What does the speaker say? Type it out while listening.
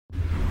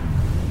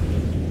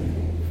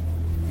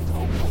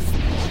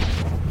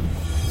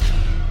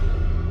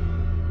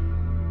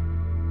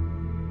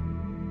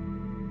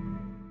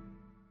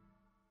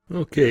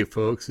Okay,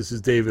 folks, this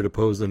is David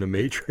opposing the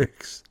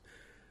Matrix.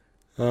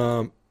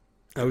 Um,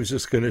 I was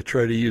just going to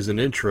try to use an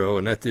intro,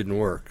 and that didn't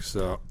work.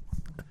 So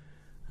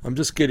I'm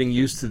just getting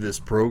used to this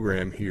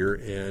program here,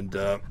 and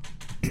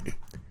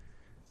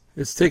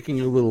it's taking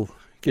a little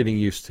getting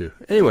used to.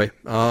 Anyway,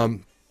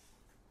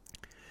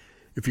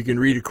 if you can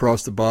read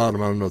across the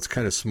bottom, I don't know, it's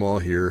kind of small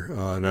here,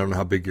 and I don't know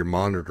how big your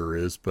monitor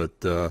is,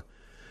 but the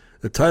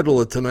title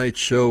of tonight's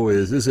show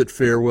is It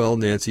Farewell,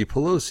 Nancy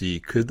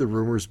Pelosi? Could the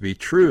rumors be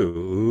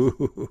true?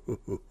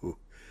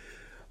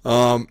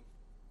 um,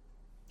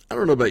 I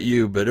don't know about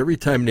you, but every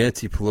time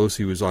Nancy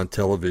Pelosi was on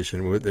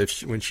television,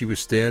 when she was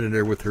standing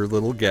there with her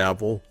little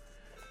gavel,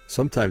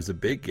 sometimes a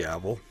big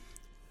gavel,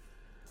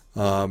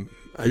 I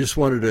just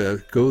wanted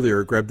to go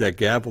there, grab that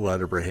gavel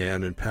out of her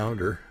hand, and pound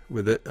her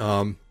with it.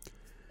 That's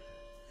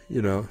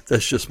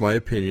just my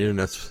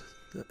opinion.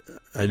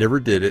 I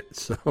never did it,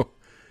 so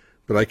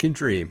but I can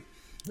dream.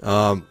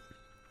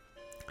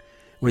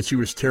 When she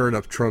was tearing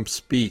up Trump's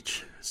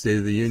speech, State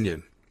of the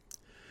Union,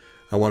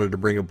 I wanted to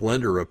bring a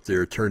blender up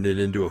there, turn it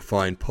into a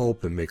fine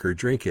pulp, and make her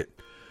drink it.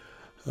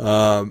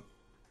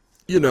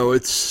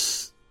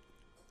 It's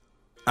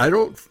I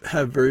don't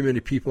have very many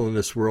people in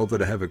this world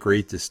that I have a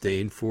great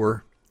disdain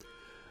for,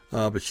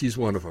 but she's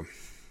one of them,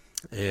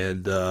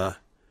 and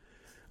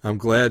I'm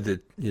glad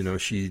that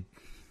she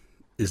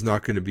is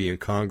not going to be in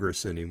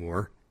Congress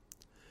anymore.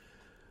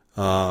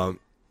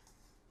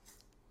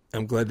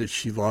 I'm glad that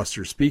she lost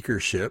her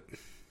speakership,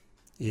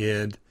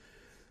 and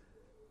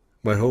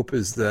my hope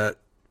is that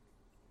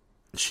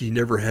she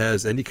never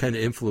has any kind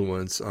of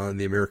influence on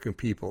the American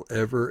people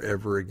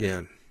ever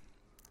again.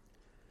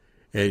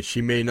 And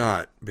she may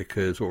not,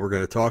 because what we're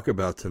going to talk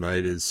about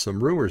tonight is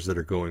some rumors that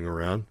are going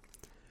around.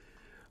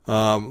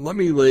 Let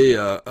me lay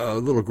a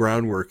little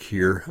groundwork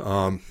here.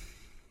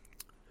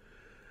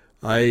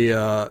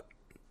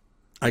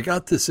 I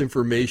got this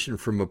information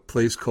from a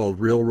place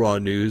called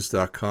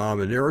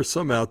RealRawNews.com, and there are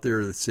some out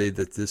there that say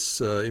that this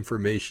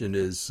information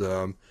is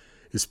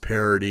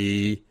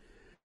parody,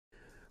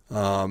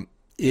 and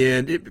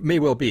it may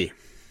well be,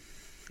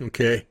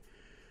 okay?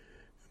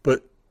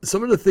 But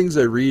some of the things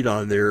I read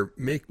on there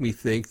make me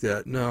think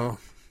that, no,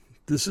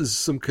 this is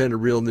some kind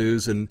of real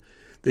news, and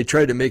they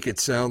try to make it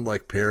sound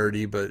like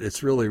parody, but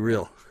it's really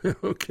real,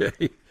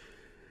 okay?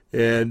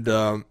 And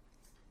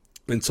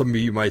some of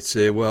you might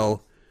say,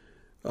 well,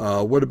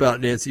 what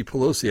about Nancy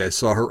Pelosi? I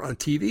saw her on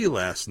TV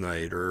last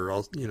night, or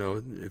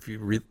if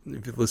you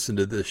listen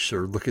to this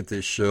or look at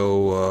this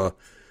show,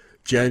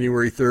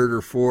 January 3rd or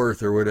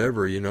 4th or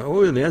whatever,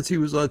 oh, Nancy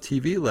was on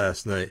TV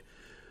last night.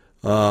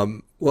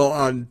 Well,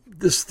 on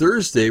this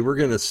Thursday, we're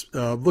going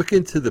to look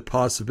into the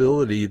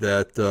possibility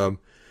that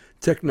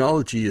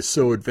technology is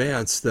so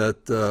advanced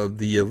that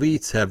the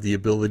elites have the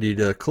ability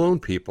to clone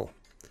people,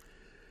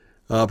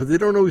 but they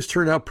don't always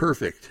turn out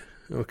perfect.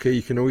 Okay,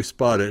 you can always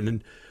spot it.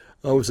 And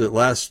was it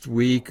last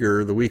week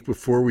or the week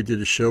before we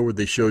did a show where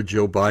they showed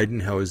Joe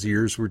Biden, how his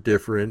ears were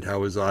different,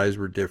 how his eyes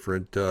were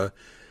different, the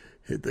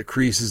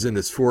creases in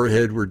his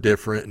forehead were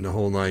different, and the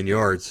whole 9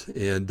 yards.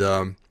 And,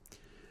 a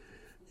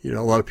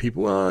lot of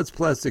people, well, it's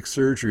plastic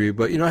surgery.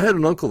 But, I had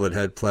an uncle that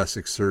had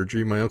plastic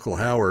surgery, my Uncle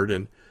Howard,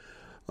 and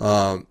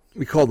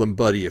we called him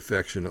Buddy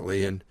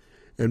affectionately. And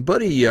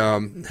Buddy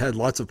had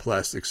lots of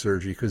plastic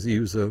surgery because he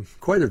was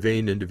quite a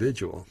vain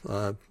individual.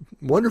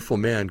 Wonderful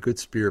man, good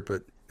spirit,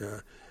 but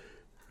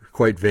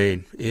quite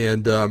vain.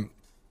 And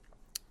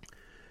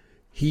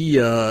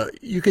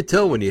you could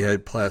tell when he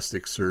had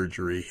plastic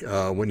surgery,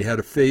 when he had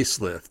a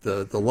facelift,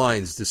 the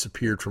lines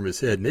disappeared from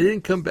his head, and they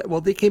didn't come back.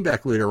 Well, they came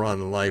back later on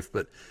in life,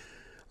 but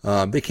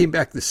they came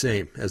back the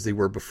same as they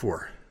were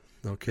before.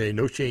 Okay,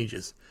 no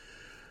changes.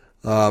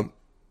 The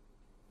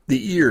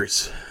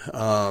ears.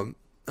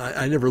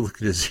 I never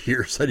looked at his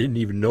ears. I didn't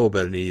even know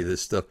about any of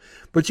this stuff,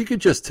 but you could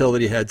just tell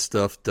that he had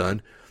stuff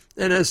done.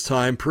 And as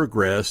time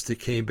progressed, it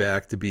came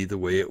back to be the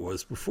way it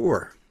was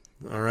before.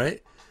 All right.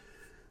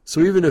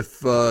 So even if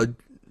Mr.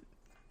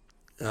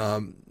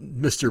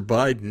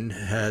 Biden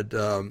had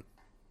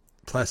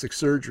plastic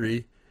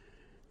surgery,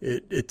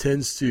 it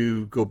tends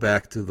to go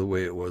back to the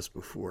way it was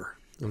before.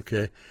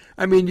 Okay.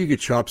 I mean, you could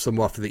chop some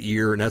off of the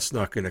ear, and that's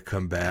not going to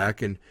come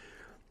back, and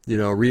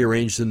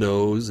rearrange the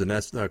nose, and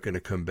that's not going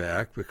to come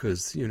back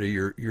because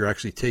you're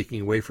actually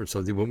taking away from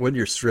something. When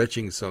you're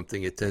stretching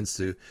something, it tends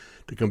to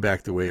come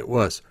back the way it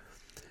was.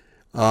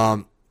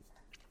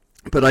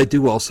 But I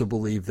do also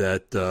believe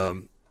that,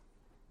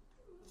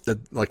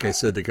 like I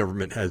said, the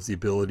government has the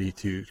ability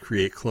to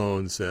create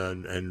clones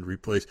and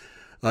replace.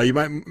 You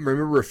might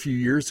remember a few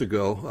years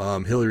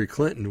ago, Hillary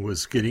Clinton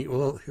was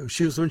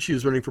she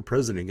was running for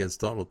president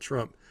against Donald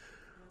Trump,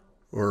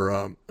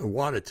 or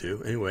wanted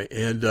to anyway,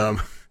 and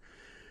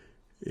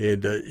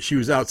she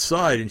was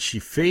outside and she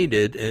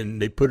fainted, and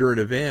they put her in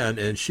a van,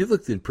 and she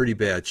looked in pretty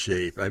bad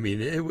shape. I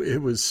mean,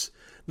 it was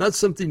not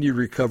something you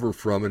recover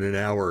from in an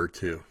hour or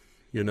two,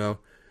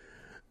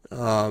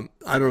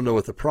 I don't know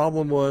what the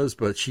problem was,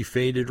 but she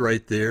fainted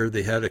right there.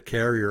 They had to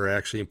carry her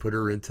actually and put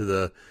her into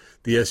the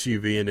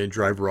SUV and then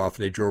drive her off,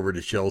 and they drove her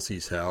to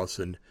Chelsea's house,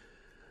 and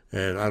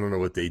I don't know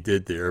what they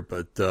did there,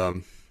 but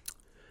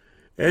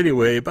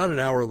Anyway, about an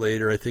hour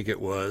later, I think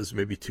it was,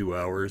 maybe 2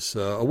 hours,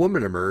 a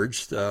woman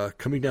emerged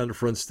coming down the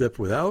front step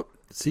without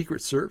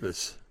Secret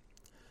Service,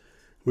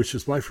 which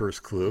was my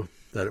first clue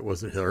that it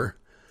wasn't her.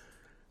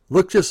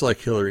 Looked just like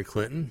Hillary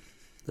Clinton,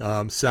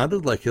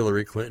 sounded like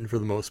Hillary Clinton for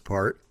the most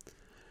part,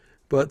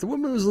 but the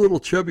woman was a little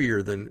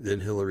chubbier than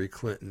Hillary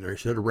Clinton. Or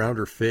she had a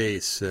rounder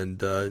face,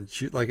 and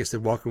she, like I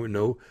said, walking with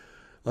no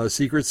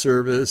Secret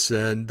Service,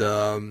 and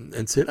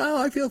said,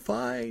 "Oh, I feel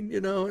fine,"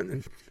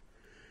 and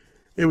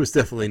it was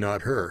definitely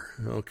not her.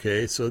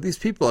 Okay, so these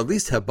people at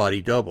least have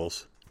body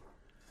doubles,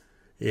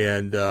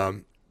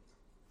 and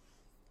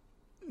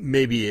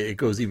maybe it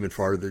goes even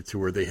farther to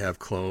where they have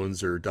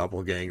clones or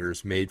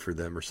doppelgangers made for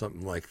them or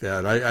something like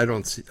that. I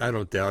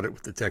don't doubt it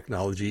with the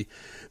technology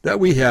that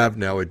we have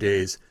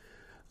nowadays.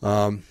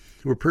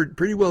 We're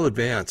pretty well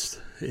advanced,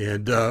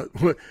 and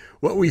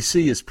what we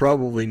see is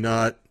probably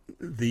not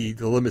the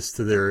limits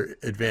to their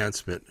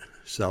advancement,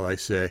 shall I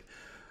say.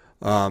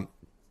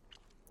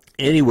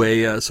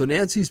 Anyway, so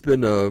Nancy's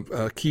been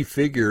a key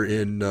figure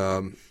in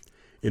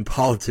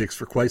politics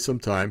for quite some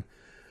time.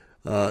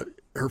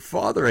 Her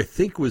father, I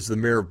think, was the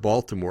mayor of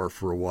Baltimore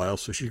for a while,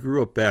 so she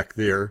grew up back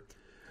there.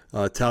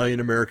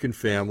 Italian-American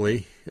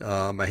family.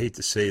 I hate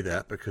to say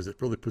that because it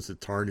really puts a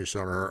tarnish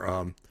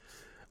on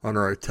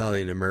our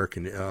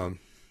Italian-American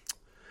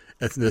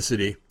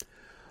ethnicity.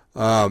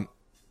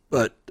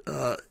 But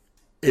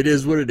it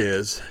is what it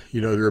is.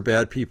 There are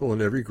bad people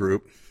in every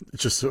group. It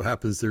just so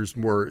happens there's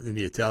more in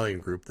the Italian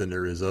group than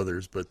there is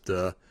others. But,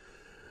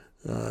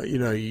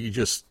 you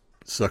just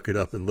suck it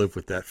up and live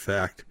with that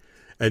fact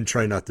and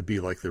try not to be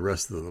like the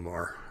rest of them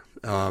are.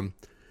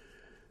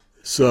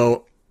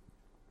 So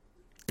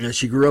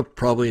she grew up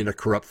probably in a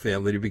corrupt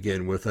family to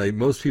begin with.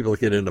 Most people that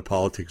get into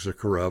politics are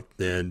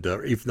corrupt, and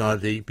if not,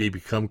 they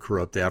become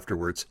corrupt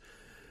afterwards.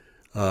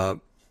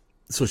 So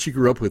she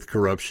grew up with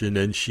corruption,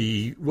 and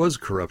she was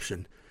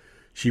corruption.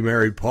 She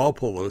married Paul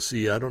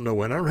Pelosi. I don't know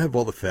when. I don't have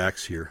all the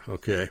facts here.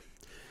 Okay,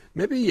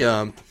 maybe we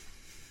ought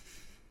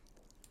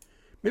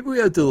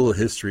to do a little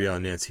history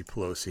on Nancy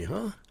Pelosi,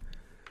 huh?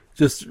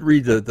 Just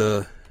read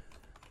the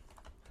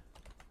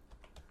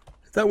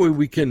that way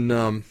we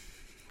can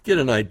get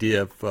an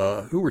idea of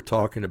who we're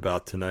talking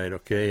about tonight,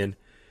 okay? And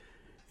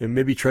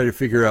maybe try to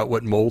figure out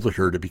what molded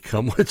her to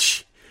become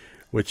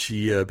what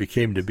she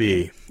became to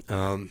be.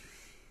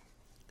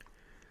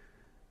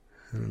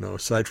 I don't know,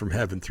 aside from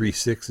having 3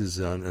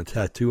 6s on a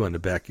tattoo on the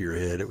back of your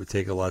head, it would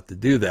take a lot to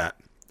do that.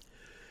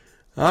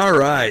 All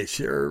right,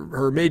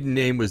 her maiden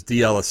name was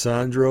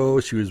D'Alessandro.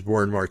 She was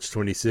born March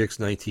 26,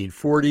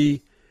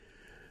 1940.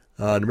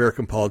 An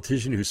American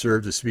politician who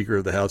served as Speaker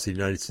of the House of the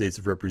United States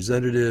of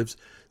Representatives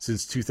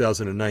since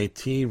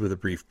 2019 with a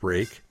brief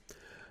break.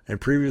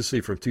 And previously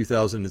from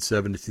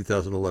 2007 to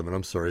 2011.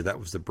 I'm sorry, that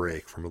was the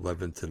break from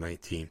 11 to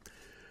 19.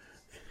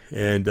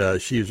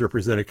 And she has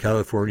represented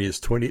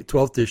California's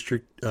 12th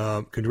district,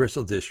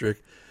 congressional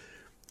district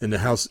in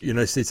the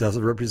United States House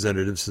of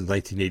Representatives since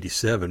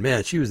 1987.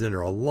 Man, she was in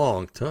there a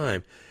long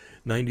time.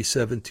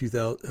 97,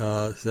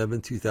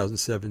 2007,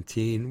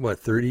 2017, what,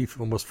 30,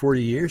 almost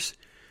 40 years?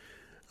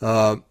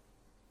 And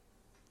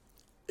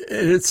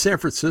it's San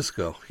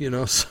Francisco,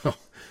 so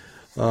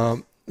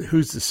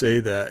who's to say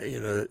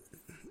that,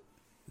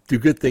 do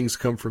good things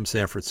come from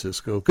San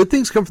Francisco? Good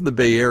things come from the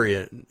Bay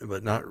Area,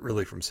 but not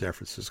really from San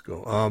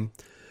Francisco.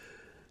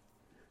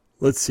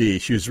 Let's see.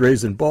 She was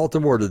raised in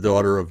Baltimore, the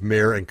daughter of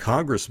Mayor and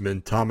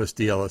Congressman Thomas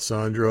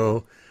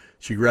D'Alessandro.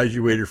 She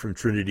graduated from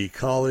Trinity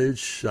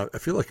College. I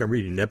feel like I'm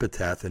reading an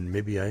epitaph, and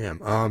maybe I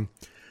am.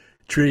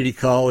 Trinity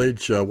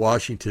College,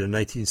 Washington in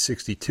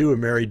 1962,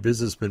 and married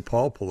businessman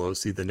Paul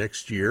Pelosi the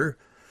next year.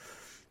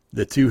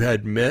 The two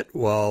had met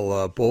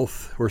while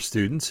both were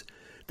students.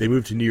 They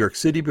moved to New York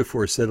City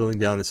before settling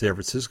down in San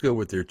Francisco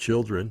with their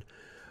children.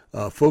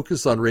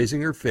 Focused on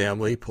raising her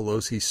family,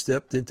 Pelosi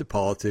stepped into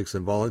politics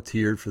and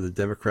volunteered for the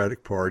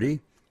Democratic Party.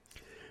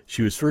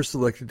 She was first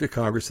elected to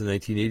Congress in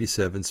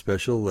 1987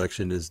 special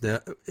election is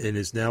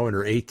now in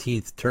her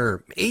 18th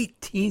term.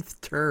 18th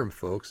term,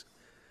 folks.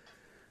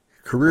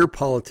 Career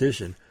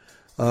politician.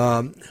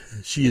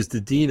 She is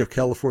the dean of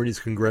California's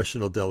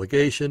congressional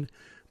delegation.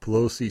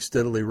 Pelosi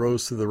steadily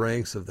rose through the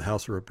ranks of the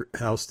House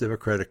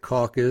Democratic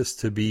Caucus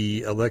to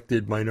be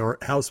elected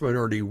House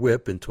Minority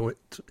Whip in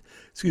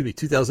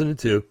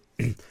 2002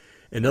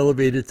 and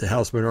elevated to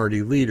House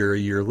Minority Leader a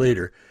year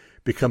later,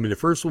 becoming the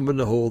first woman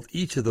to hold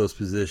each of those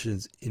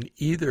positions in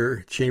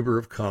either chamber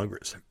of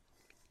Congress.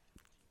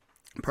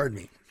 Pardon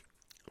me.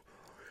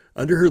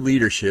 Under her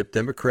leadership,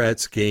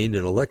 Democrats gained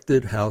an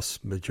elected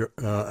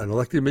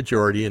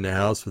majority in the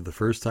House for the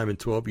first time in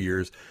 12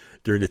 years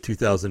during the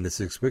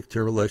 2006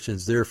 midterm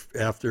elections.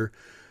 Thereafter,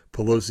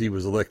 Pelosi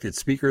was elected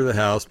Speaker of the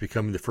House,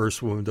 becoming the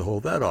first woman to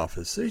hold that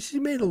office. So she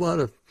made a lot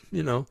of,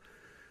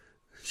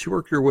 she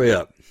worked her way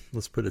up.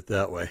 Let's put it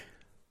that way.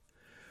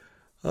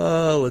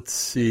 Let's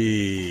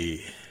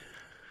see.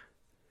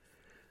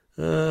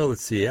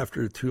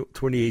 After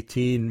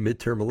 2018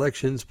 midterm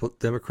elections,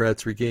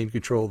 Democrats regained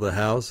control of the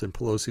House, and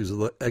Pelosi was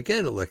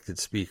again elected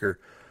Speaker.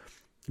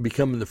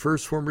 becoming the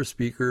first former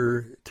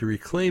speaker to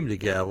reclaim the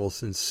gavel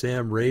since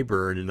Sam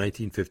Rayburn in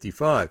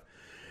 1955.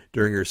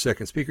 During her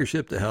second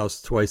speakership, the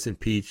House twice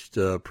impeached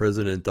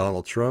President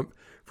Donald Trump,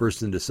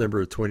 first in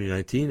December of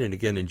 2019 and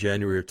again in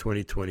January of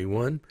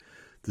 2021.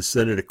 The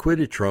Senate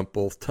acquitted Trump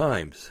both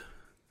times.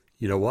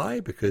 You know why?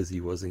 Because he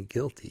wasn't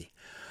guilty.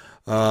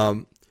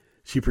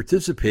 She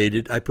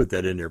participated, I put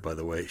that in there, by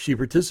the way. She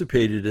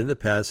participated in the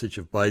passage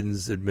of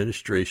Biden's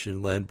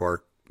administration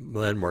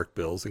landmark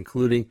bills,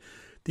 including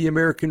the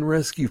American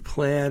Rescue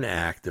Plan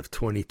Act of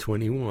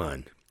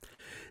 2021,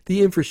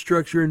 the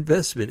Infrastructure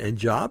Investment and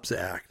Jobs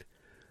Act,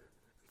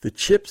 the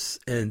CHIPS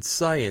and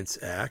Science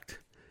Act,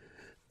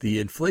 the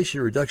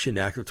Inflation Reduction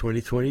Act of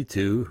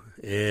 2022,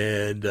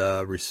 and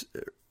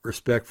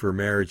Respect for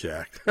Marriage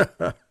Act.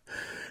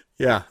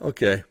 Yeah,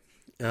 okay.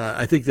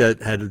 I think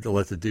that had a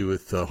lot to do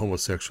with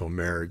homosexual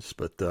marriage,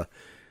 but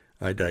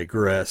I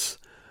digress.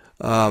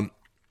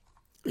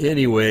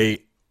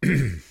 Anyway,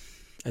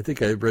 I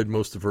think I read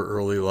most of her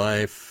early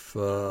life.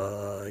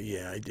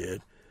 Yeah, I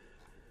did.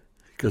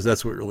 Because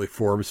that's what really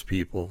forms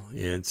people.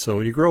 And so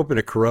when you grow up in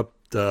a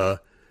corrupt,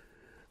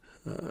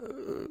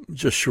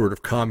 just short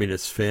of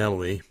communist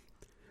family,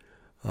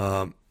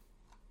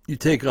 you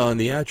take on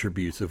the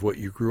attributes of what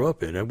you grew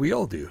up in. And we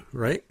all do,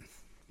 right?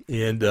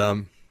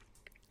 And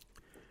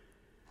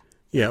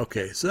yeah,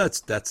 okay, so that's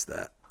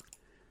that.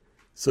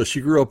 So she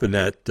grew up in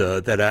that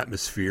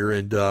atmosphere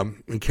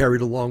and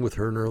carried along with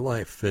her in her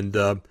life. And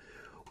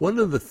one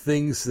of the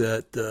things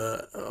that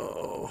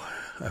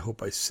I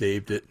hope I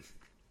saved it.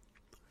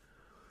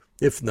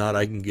 If not,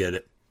 I can get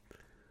it.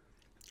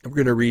 I'm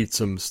going to read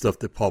some stuff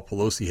that Paul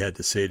Pelosi had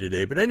to say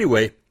today. But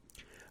anyway,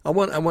 I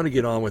want to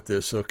get on with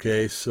this.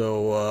 Okay,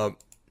 so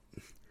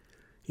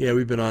yeah,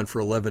 we've been on for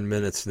 11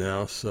 minutes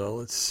now. So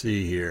let's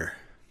see here.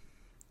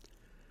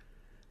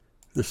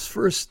 This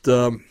first,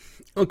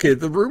 okay,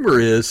 the rumor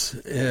is,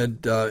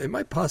 and it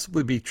might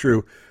possibly be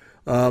true.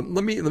 Let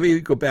me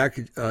go back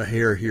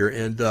here,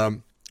 and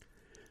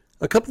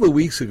a couple of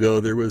weeks ago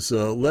there was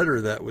a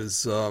letter that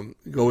was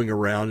going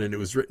around, and it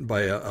was written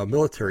by a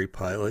military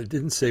pilot. It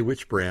didn't say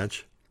which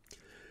branch,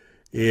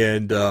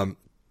 and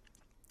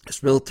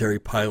this military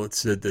pilot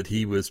said that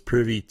he was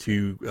privy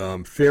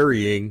to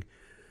ferrying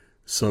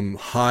some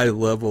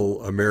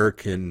high-level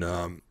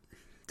American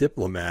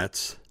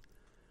diplomats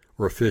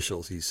or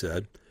officials, he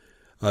said,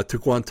 to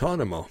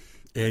Guantanamo.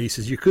 And he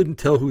says you couldn't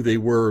tell who they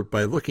were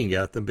by looking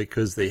at them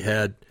because they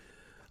had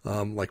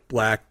like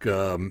black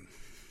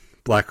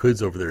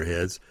hoods over their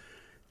heads.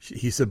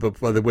 He said, but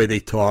by the way they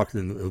talked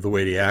and the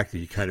way they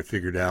acted, you kind of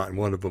figured out. And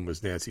one of them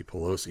was Nancy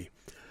Pelosi.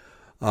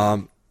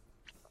 So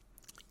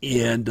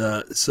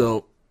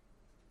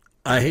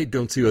I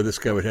don't see why this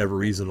guy would have a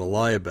reason to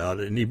lie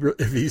about it. And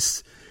if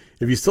he's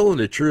telling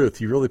the truth,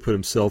 he really put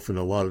himself in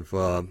a lot of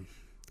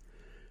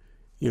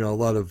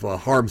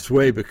harm's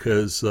way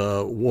because,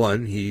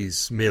 one,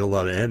 he's made a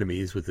lot of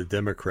enemies with the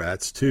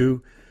Democrats.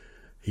 Two,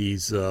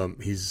 he's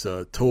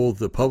told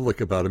the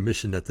public about a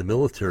mission that the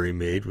military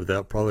made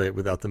probably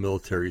without the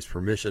military's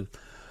permission.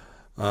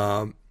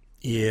 So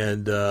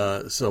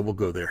we'll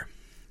go there.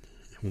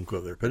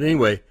 But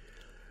anyway,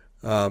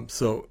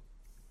 so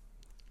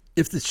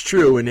if it's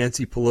true and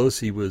Nancy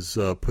Pelosi was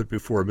put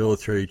before a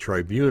military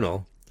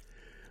tribunal,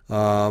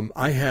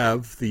 I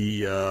have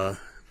the...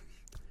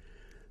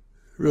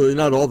 really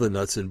not all the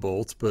nuts and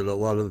bolts, but a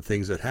lot of the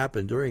things that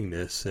happened during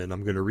this, and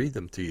I'm going to read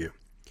them to you.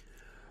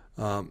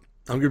 I'm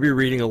going to be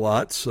reading a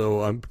lot,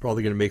 so I'm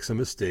probably going to make some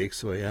mistakes,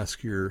 so I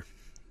ask your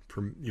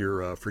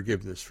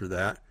forgiveness for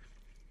that.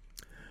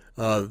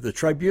 The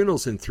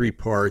tribunal's in 3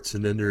 parts,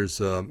 and then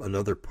there's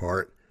another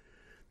part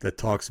that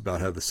talks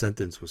about how the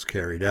sentence was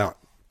carried out.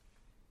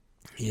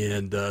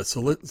 And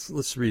so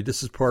let's read.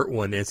 This is part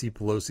 1, Nancy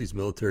Pelosi's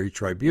military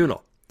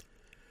tribunal.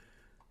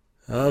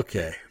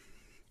 Okay.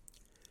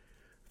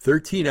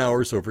 13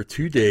 hours over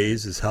 2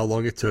 days is how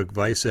long it took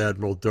Vice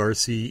Admiral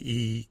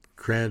Darcy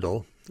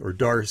Crandall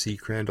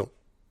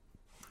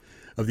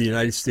of the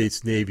United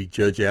States Navy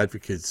Judge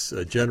Advocates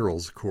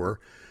General's Corps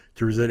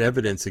to present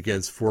evidence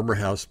against former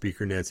House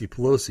Speaker Nancy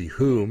Pelosi,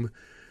 whom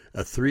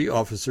a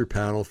 3-officer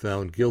panel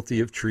found guilty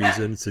of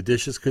treason,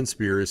 seditious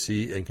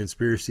conspiracy, and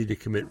conspiracy to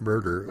commit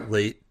murder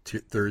late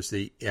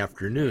Thursday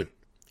afternoon.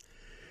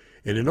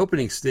 In an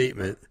opening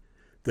statement,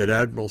 the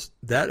admiral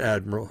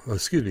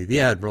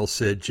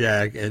said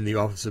JAG and the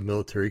Office of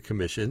Military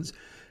Commissions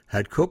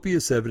had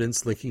copious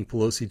evidence linking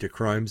Pelosi to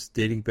crimes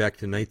dating back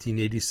to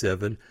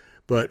 1987,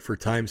 but for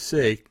time's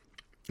sake,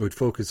 would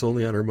focus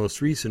only on her most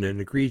recent and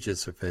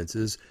egregious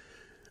offenses,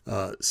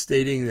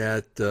 starting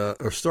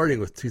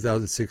with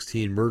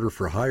 2016 murder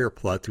for hire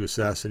plot to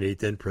assassinate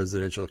then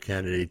presidential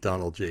candidate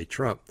Donald J.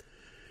 Trump.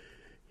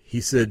 He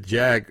said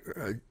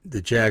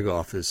the JAG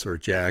office, or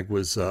JAG,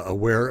 was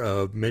aware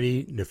of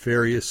many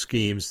nefarious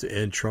schemes to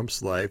end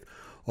Trump's life,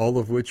 all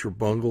of which were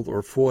bungled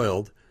or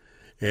foiled,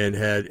 and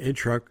had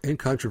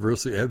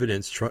incontrovertible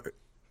evidence tying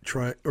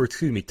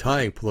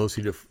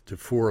Pelosi to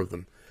 4 of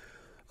them.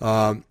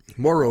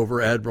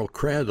 Moreover, Admiral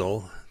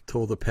Crandall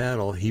told the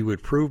panel he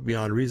would prove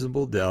beyond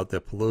reasonable doubt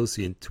that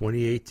Pelosi in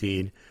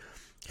 2018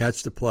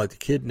 hatched a plot to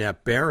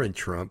kidnap Barron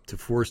Trump to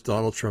force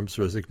Donald Trump's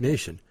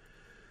resignation.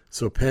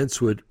 So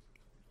Pence would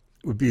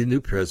be the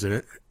new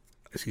president.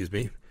 Excuse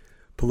me.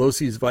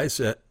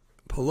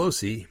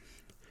 Pelosi,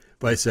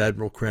 Vice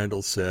Admiral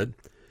Crandall said,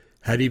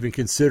 had even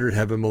considered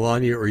having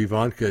Melania or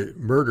Ivanka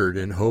murdered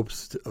in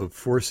hopes of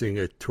forcing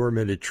a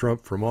tormented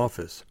Trump from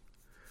office.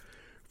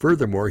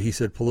 Furthermore, he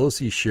said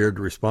Pelosi shared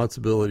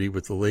responsibility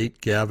with the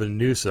late Gavin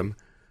Newsom.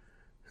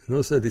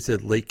 Notice that they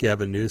said late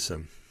Gavin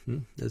Newsom.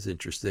 That's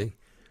interesting.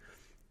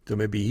 So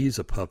maybe he's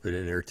a puppet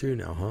in there too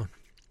now,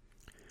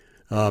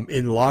 huh?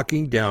 In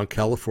locking down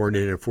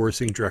California and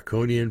enforcing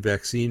draconian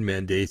vaccine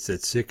mandates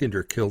that sickened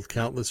or killed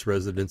countless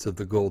residents of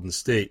the Golden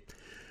State.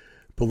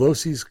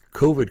 Pelosi's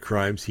COVID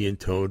crimes, he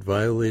intoned,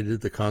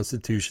 violated the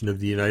Constitution of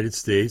the United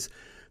States.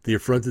 They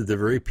affronted the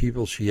very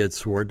people she had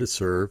sworn to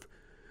serve.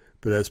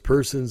 But as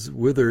persons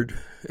withered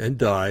and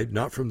died,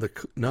 not from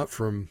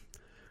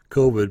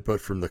COVID, but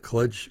from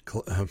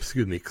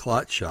the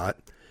clot shot,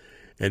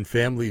 and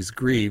families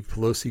grieved,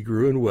 Pelosi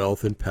grew in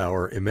wealth and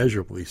power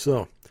immeasurably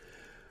so.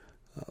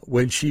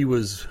 When she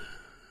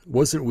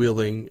wasn't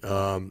wielding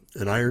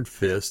an iron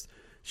fist,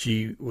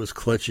 she was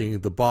clutching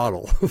the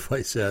bottle,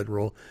 Vice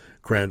Admiral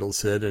Crandall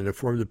said, and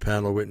informed the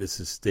panel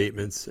witnesses'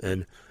 statements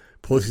and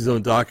Pelosi's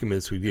own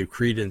documents would give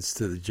credence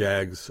to the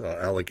JAG's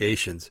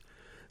allegations.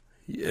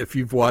 If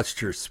you've watched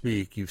her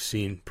speak, you've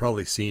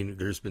probably seen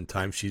there's been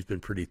times she's been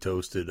pretty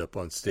toasted up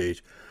on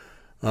stage.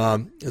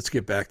 Let's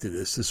get back to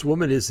this. This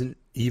woman isn't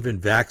even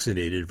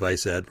vaccinated,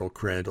 Vice Admiral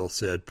Crandall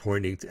said,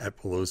 pointing at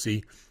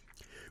Pelosi.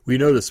 We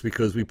know this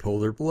because we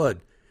pulled her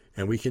blood,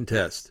 and we can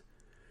test.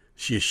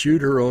 She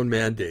eschewed her own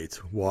mandates.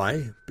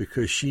 Why?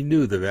 Because she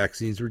knew the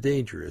vaccines were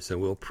dangerous, and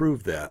we'll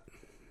prove that.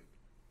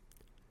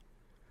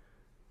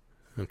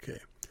 Okay.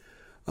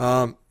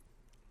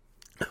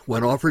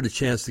 When offered a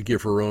chance to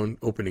give her own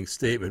opening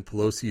statement,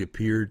 Pelosi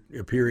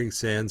appearing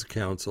sans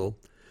counsel,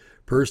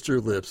 pursed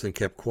her lips and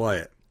kept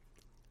quiet.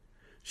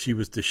 She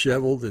was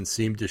disheveled and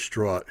seemed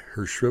distraught,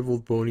 her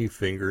shriveled bony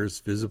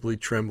fingers visibly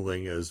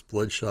trembling as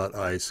bloodshot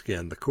eyes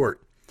scanned the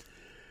court.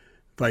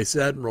 Vice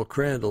Admiral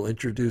Crandall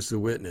introduced the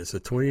witness, a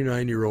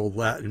 29-year-old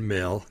Latin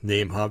male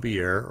named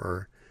Javier,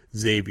 or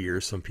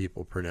Xavier, some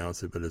people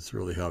pronounce it, but it's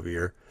really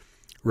Javier,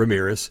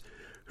 Ramirez,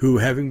 who,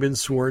 having been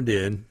sworn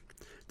in,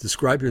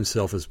 described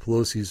himself as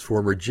Pelosi's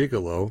former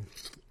gigolo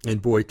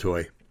and boy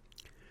toy.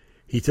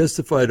 He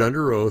testified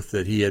under oath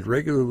that he had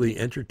regularly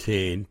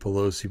entertained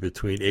Pelosi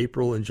between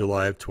April and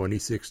July of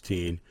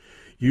 2016,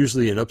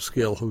 usually in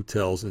upscale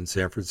hotels in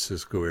San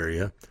Francisco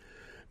area.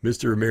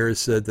 Mr. Ramirez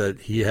said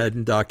that he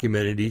hadn't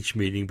documented each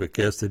meeting, but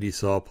guessed that he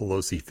saw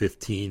Pelosi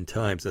 15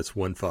 times. That's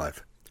 15.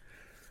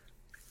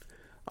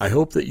 I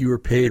hope that you were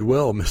paid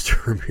well,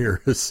 Mr.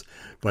 Ramirez,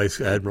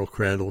 Vice Admiral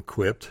Crandall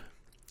quipped.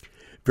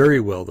 Very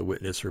well, the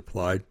witness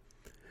replied.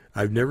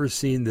 I've never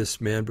seen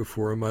this man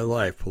before in my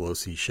life,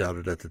 Pelosi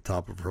shouted at the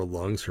top of her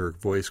lungs, her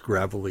voice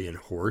gravelly and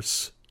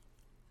hoarse.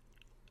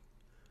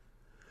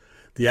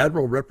 The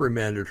Admiral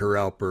reprimanded her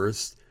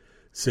outburst,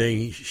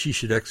 saying she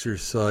should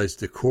exercise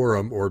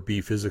decorum or be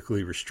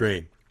physically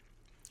restrained.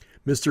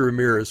 Mr.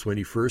 Ramirez, when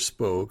we first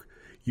spoke,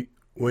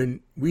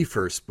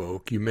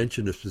 you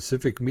mentioned a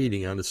specific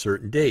meeting on a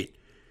certain date.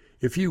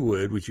 If you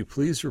would you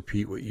please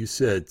repeat what you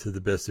said to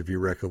the best of your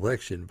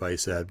recollection,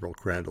 Vice Admiral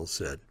Crandall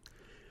said.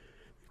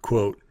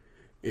 Quote,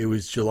 it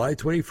was July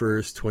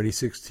 21st,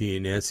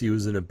 2016. Nancy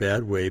was in a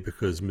bad way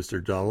because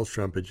Mr. Donald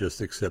Trump had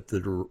just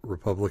accepted a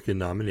Republican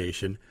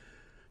nomination.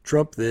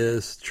 Trump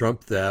this,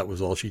 Trump that was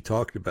all she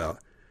talked about.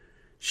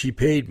 She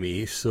paid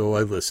me, so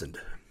I listened.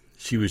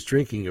 She was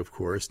drinking, of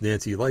course.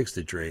 Nancy likes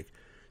to drink.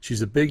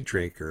 She's a big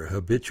drinker, a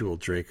habitual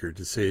drinker,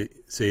 to say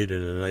it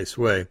in a nice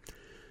way.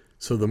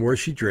 So the more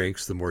she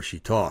drinks, the more she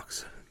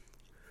talks.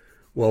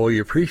 While we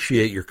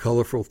appreciate your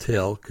colorful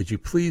tale, could you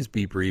please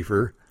be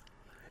briefer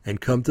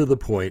and come to the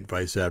point,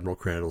 Vice Admiral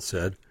Crandall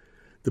said.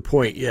 The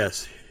point,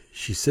 yes.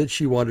 She said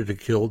she wanted to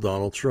kill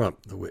Donald Trump,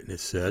 the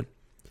witness said.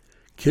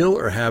 Kill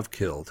or have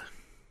killed?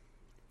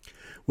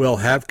 Well,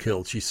 have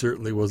killed. She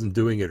certainly wasn't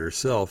doing it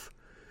herself.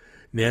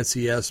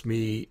 Nancy asked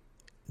me,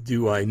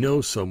 do I know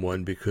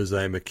someone because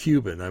I am a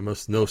Cuban? I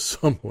must know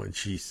someone,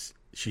 she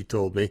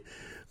told me.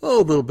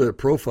 Oh, a little bit of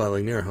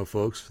profiling there, huh,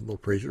 folks? A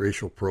little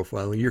racial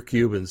profiling. You're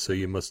Cuban, so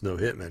you must know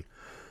hitmen.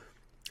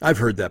 I've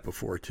heard that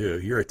before, too.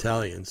 You're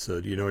Italian, so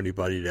do you know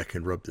anybody that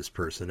can rub this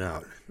person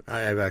out?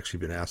 I've actually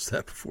been asked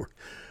that before.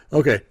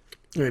 Okay,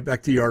 anyway,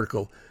 back to the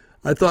article.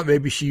 I thought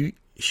maybe she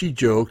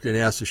joked and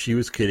asked if she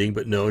was kidding,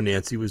 but no,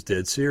 Nancy was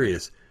dead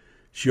serious.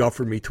 She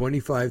offered me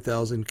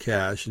 $25,000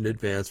 cash in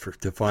advance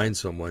to find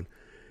someone.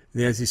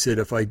 Nancy said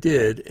if I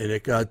did and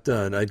it got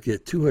done, I'd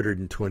get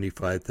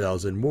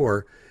 $225,000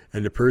 more,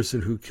 and the person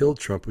who killed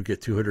Trump would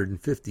get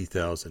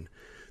 $250,000.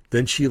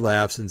 Then she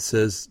laughs and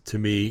says to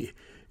me,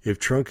 if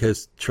Trump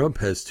has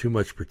too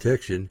much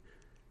protection,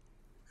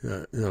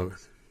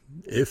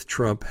 if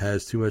Trump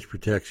has too much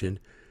protection,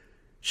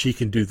 she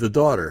can do the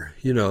daughter,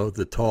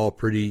 the tall,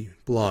 pretty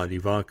blonde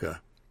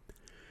Ivanka.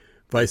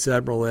 Vice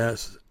Admiral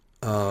asked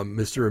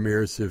Mr.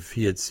 Ramirez if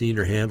he had seen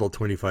or handled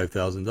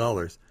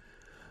 $25,000.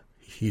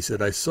 He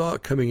said, I saw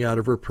it coming out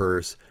of her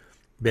purse,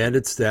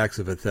 banded stacks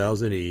of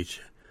 1,000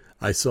 each.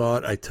 I saw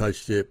it, I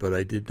touched it, but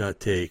I did not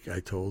take. I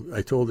told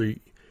her,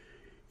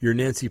 you're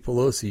Nancy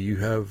Pelosi.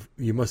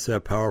 You must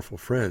have powerful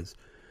friends.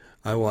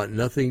 I want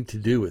nothing to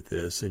do with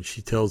this. And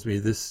she tells me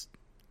this,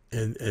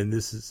 and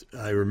this is,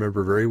 I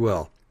remember very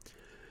well.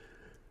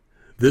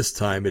 This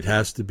time it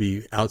has to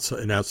be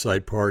an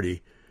outside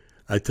party.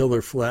 I tell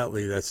her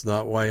flatly, that's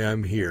not why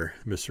I'm here,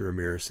 Mr.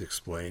 Ramirez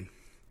explained.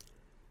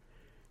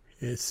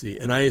 Let's see.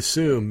 And I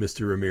assume,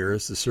 Mr.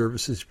 Ramirez, the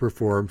services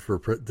performed for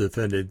the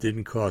defendant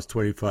didn't cost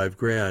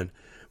 $25,000,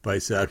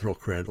 Vice Admiral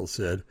Crandall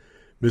said.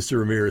 Mr.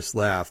 Ramirez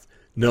laughed.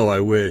 No, I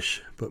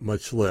wish, but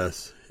much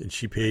less, and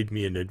she paid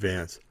me in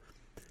advance.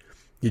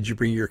 Did you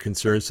bring your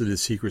concerns to the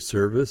Secret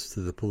Service, to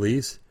the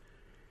police?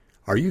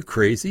 Are you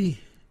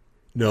crazy?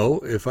 No,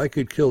 if I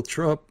could kill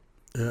Trump,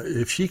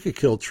 if she could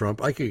kill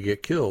Trump, I could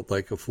get killed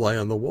like a fly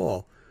on the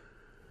wall.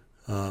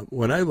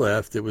 When I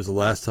left, it was the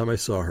last time I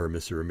saw her,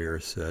 Mr.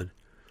 Ramirez said.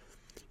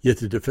 Yet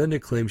the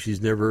defendant claims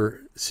she's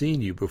never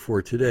seen you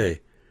before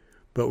today.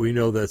 But we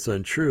know that's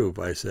untrue,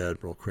 Vice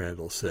Admiral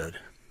Crandall said.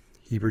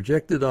 He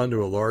projected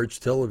onto a large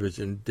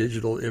television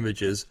digital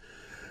images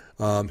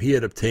he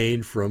had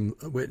obtained from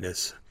a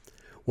witness.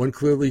 One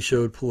clearly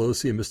showed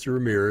Pelosi and Mr.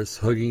 Ramirez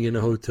hugging in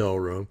a hotel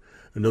room.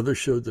 Another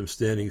showed them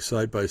standing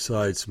side by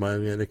side,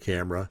 smiling at a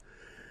camera.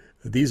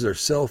 These are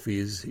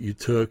selfies you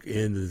took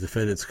in the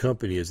defendant's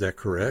company, is that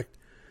correct?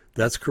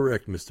 That's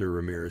correct, Mr.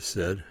 Ramirez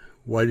said.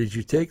 Why did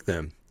you take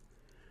them?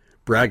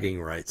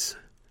 Bragging rights.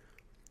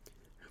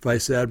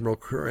 Vice Admiral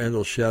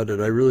Crandall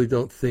shouted, I really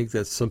don't think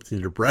that's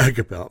something to brag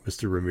about,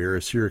 Mr.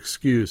 Ramirez. You're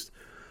excused.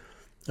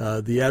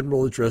 The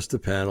Admiral addressed the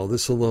panel.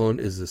 This alone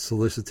is a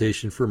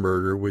solicitation for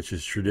murder, which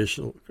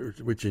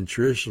in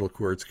traditional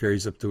courts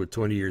carries up to a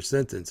 20-year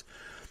sentence.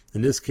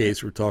 In this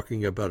case, we're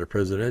talking about a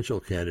presidential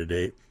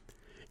candidate,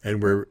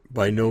 and we're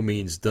by no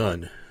means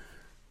done.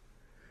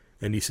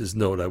 And he says,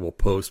 note, I will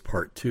post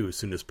part 2 as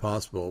soon as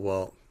possible.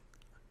 Well,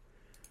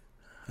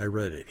 I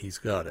read it. He's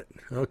got it.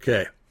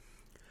 Okay.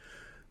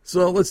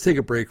 So let's take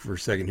a break for a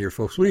second here,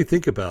 folks. What do you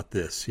think about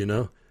this,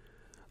 I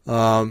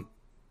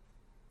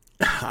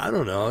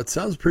don't know. It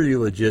sounds pretty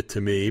legit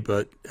to me,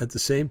 but at the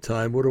same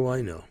time, what do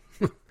I know?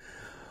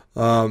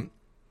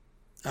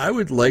 I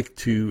would like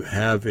to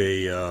have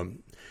a,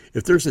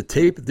 if there's a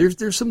tape,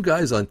 there's some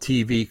guys on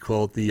TV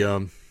called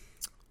the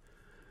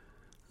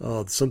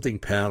something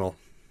panel.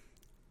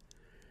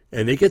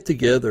 And they get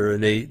together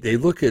and they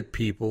look at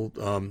people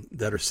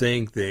that are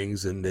saying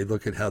things, and they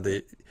look at how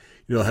they,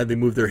 how they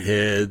move their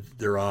head,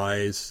 their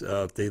eyes.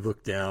 If they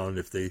look down,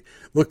 if they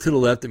look to the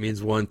left, it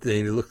means one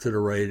thing. They look to the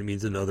right, it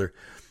means another.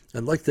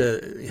 I'd like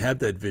to have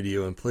that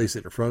video and place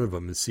it in front of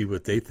them and see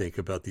what they think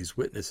about these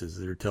witnesses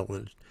that are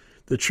telling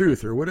the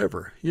truth or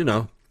whatever,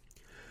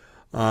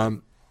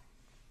 But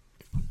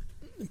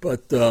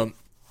for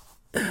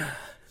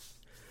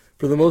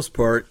the most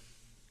part,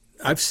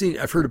 I've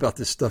heard about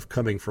this stuff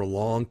coming for a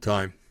long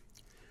time,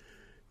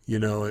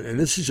 and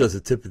this is just the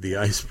tip of the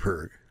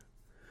iceberg.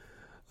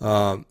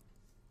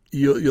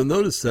 You'll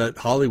notice that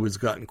Hollywood's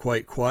gotten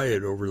quite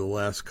quiet over the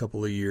last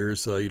couple of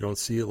years. You don't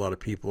see a lot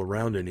of people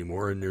around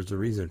anymore, and there's a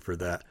reason for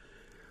that.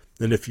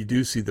 And if you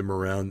do see them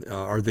around,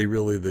 are they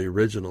really the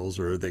originals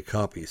or are they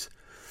copies?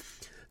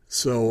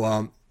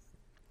 So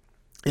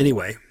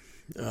anyway,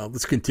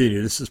 let's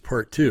continue. This is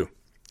part 2.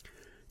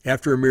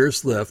 After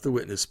Ramirez left the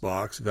witness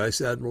box,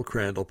 Vice Admiral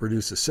Crandall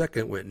produced a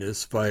second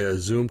witness via a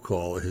Zoom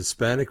call, a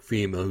Hispanic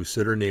female who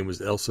said her name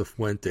was Elsa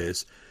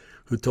Fuentes,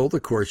 who told the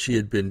court she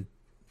had been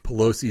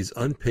Pelosi's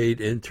unpaid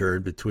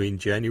intern between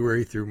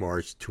January through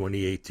March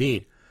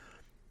 2018.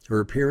 Her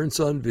appearance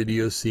on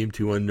video seemed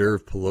to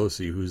unnerve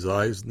Pelosi, whose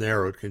eyes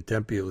narrowed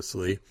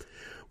contemptuously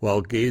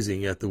while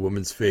gazing at the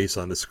woman's face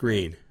on the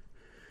screen.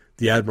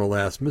 The Admiral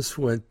asked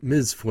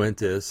Ms.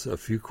 Fuentes a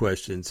few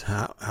questions.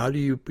 How did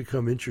you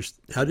become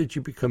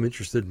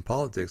interested in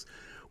politics?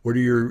 What are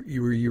your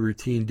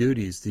routine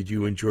duties? Did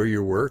you enjoy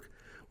your work?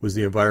 Was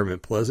the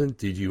environment pleasant?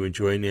 Did you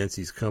enjoy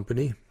Nancy's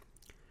company?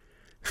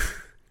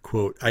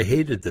 Quote, I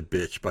hated the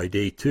bitch by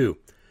day 2.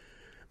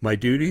 My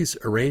duties,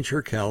 arrange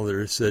her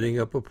calendar, setting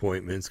up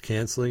appointments,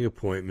 canceling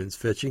appointments,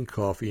 fetching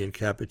coffee and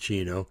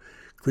cappuccino,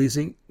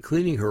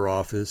 cleaning her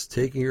office,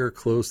 taking her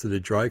clothes to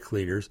the dry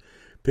cleaners,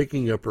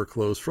 picking up her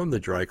clothes from the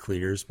dry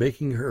cleaners,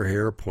 making her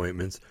hair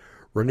appointments,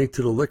 running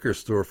to the liquor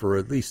store for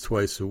at least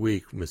twice a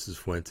week, Mrs.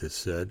 Fuentes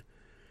said.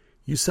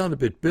 You sound a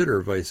bit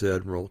bitter, Vice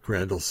Admiral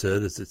Crandall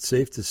said. Is it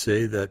safe to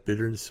say that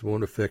bitterness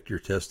won't affect your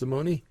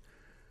testimony?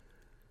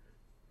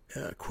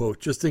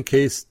 Quote, just in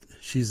case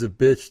she's a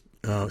bitch,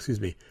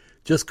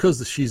 just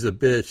because she's a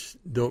bitch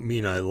don't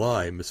mean I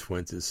lie, Ms.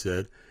 Fuentes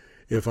said.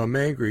 If I'm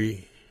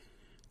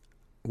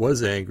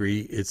was angry,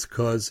 it's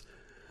because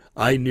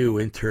I knew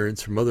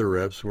interns from other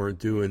reps weren't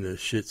doing the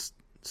shit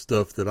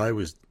stuff that I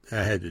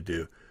had to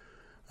do.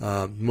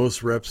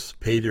 Most reps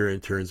paid their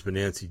interns, but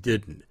Nancy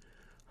didn't.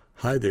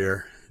 Hi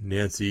there,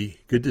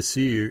 Nancy. Good to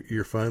see you.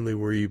 You're finally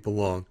where you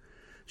belong,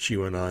 she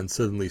went on,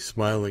 suddenly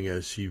smiling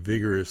as she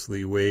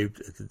vigorously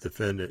waved at the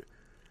defendant.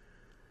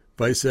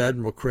 Vice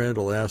Admiral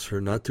Crandall asked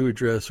her not to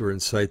address or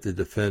incite the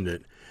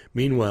defendant.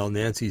 Meanwhile,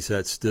 Nancy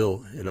sat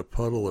still in a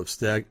puddle of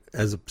still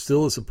as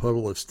a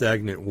puddle of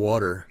stagnant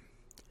water.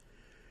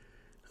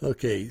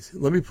 Okay,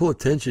 let me pull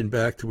attention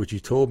back to what you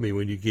told me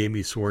when you gave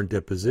me sworn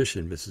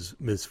deposition,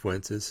 Ms.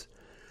 Fuentes.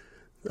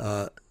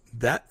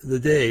 That the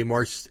day,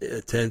 March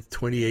 10th,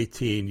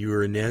 2018, you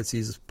were in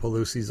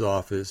Pelosi's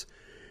office.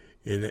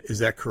 Is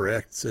that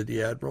correct? Said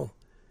the Admiral.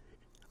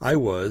 I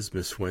was,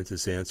 Miss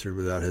Fuentes answered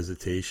without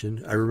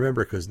hesitation. I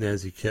remember because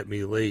Nancy kept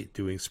me late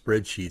doing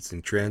spreadsheets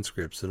and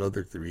transcripts and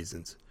other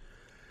reasons.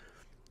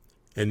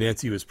 And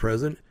Nancy was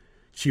present?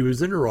 She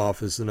was in her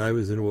office, and I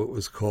was in what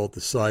was called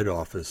the side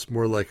office,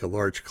 more like a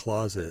large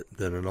closet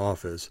than an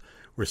office,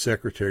 where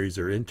secretaries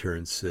or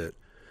interns sit.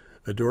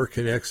 A door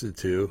connects the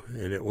two,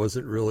 and it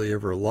wasn't really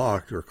ever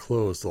locked or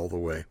closed all the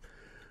way.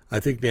 I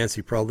think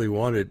Nancy probably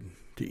wanted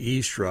to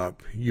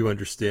eavesdrop, you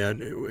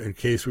understand, in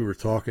case we were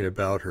talking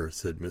about her,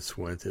 said Miss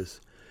Fuentes.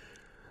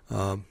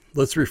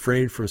 Let's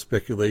refrain from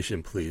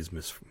speculation, please,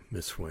 Miss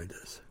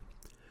Fuentes.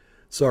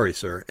 Sorry,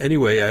 sir.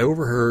 Anyway, I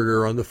overheard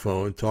her on the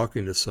phone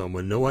talking to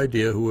someone, no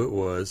idea who it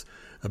was,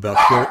 about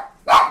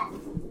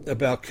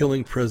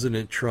killing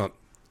President Trump.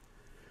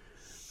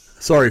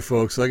 Sorry,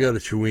 folks, I got a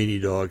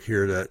Chiweenie dog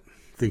here that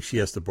thinks she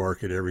has to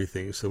bark at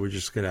everything, so we're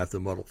just going to have to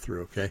muddle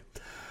through, okay?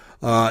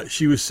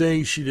 She was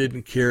saying she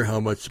didn't care how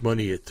much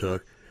money it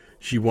took.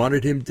 She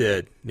wanted him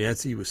dead.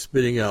 Nancy was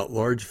spitting out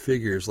large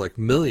figures like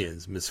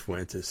millions, Miss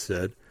Fuentes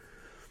said.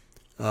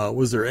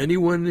 Was there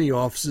anyone in the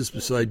offices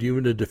beside you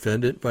and the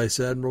defendant? Vice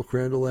Admiral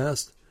Crandall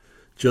asked.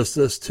 Just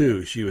us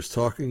two. She was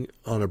talking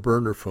on a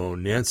burner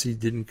phone. Nancy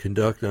didn't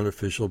conduct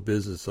unofficial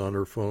business on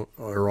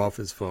her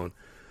office phone.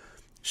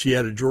 She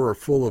had a drawer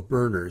full of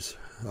burners,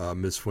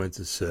 Miss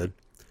Fuentes said.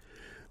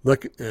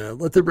 Let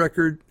the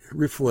record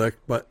reflect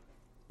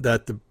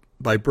that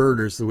by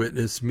burners the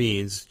witness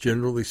means,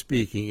 generally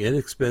speaking,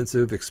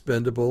 inexpensive,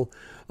 expendable,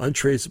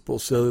 untraceable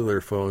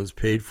cellular phones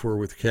paid for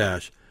with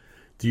cash.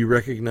 Do you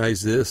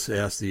recognize this?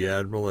 Asked the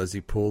Admiral as he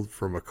pulled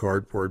from a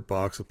cardboard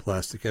box a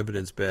plastic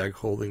evidence bag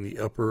holding the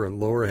upper and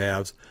lower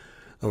halves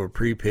of a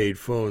prepaid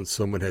phone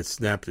someone had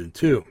snapped in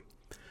two.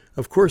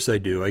 Of course I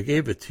do. I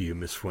gave it to you,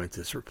 Miss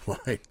Fuentes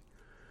replied.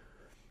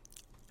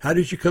 How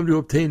did you come to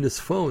obtain this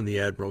phone? The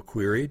Admiral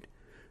queried.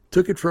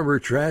 Took it from her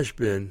trash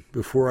bin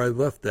before I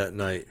left that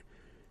night.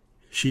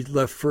 She'd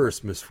left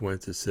first, Miss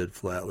Fuentes said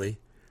flatly.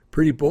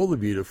 Pretty bold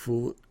of you to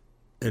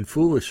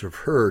foolish of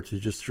her to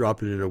just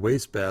drop it in a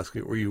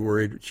wastebasket. Were you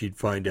worried she'd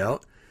find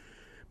out?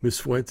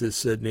 Miss Fuentes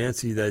said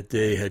Nancy that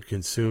day had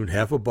consumed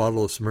half a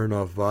bottle of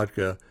Smirnoff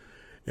vodka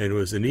and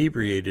was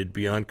inebriated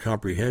beyond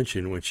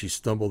comprehension when she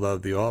stumbled out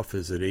of the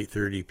office at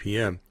 8:30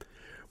 p.m.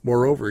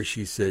 Moreover,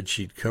 she said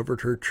she'd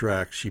covered her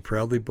tracks. She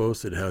proudly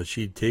boasted how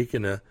she'd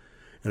taken an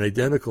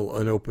identical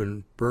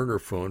unopened burner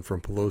phone from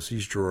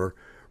Pelosi's drawer,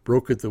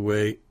 broke it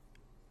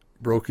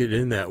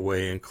in that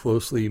way, and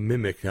closely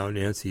mimicked how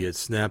Nancy had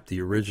snapped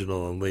the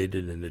original and laid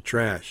it in the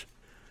trash.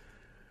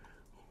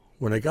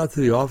 When I got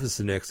to the office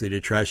the next day, the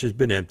trash had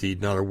been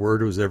emptied. Not a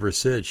word was ever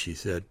said, she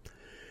said.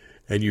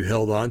 And you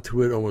held on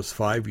to it almost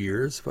 5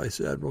 years, Vice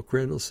Admiral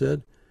Crandall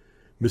said.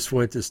 Miss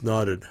Fuentes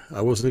nodded.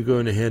 I wasn't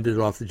going to hand it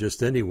off to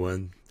just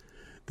anyone.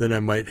 Then I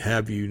might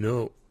have,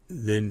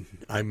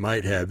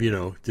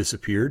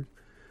 disappeared.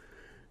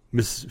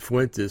 Miss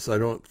Fuentes, I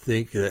don't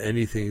think that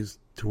anything's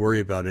to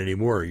worry about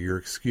anymore. You're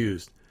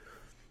excused.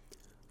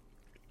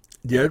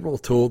 The Admiral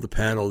told the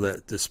panel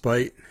that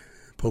despite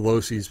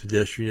Pelosi's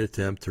pedestrian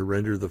attempt to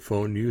render the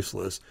phone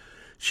useless,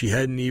 she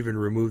hadn't even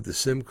removed the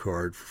SIM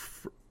card.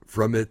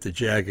 From it, the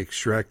JAG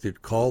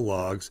extracted call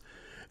logs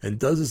and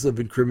dozens of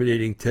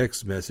incriminating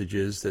text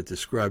messages that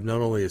described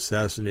not only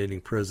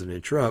assassinating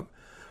President Trump,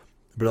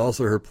 but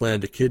also her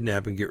plan to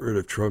kidnap and get rid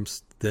of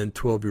Trump's then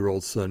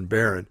 12-year-old son,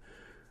 Barron.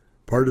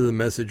 Part of the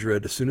message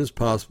read, as soon as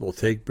possible,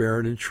 take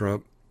Barron and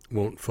Trump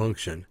won't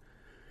function.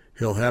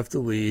 He'll have to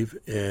leave,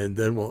 and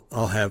then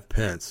I'll have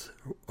Pence.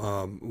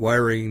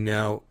 Wiring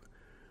now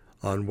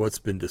on what's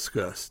been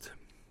discussed.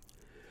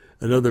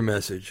 Another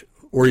message,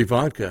 or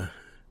Ivanka,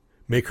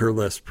 make her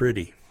less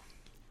pretty.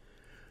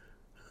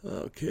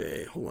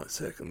 Okay, hold on a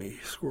second. Let me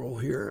scroll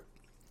here.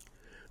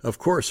 Of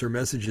course, her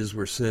messages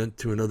were sent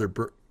to another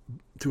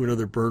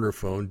burner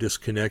phone,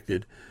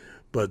 disconnected,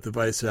 but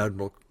Vice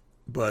Admiral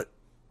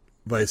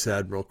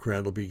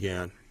Crandall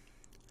began.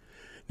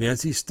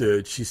 Nancy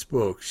stood. She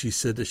spoke. She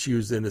said that she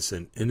was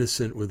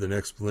innocent with an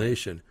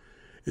explanation.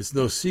 It's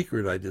no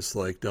secret I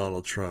dislike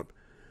Donald Trump.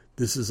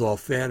 This is all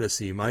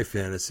fantasy, my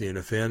fantasy, and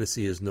a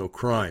fantasy is no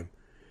crime.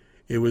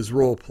 It was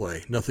role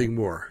play, nothing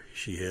more,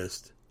 she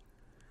hissed.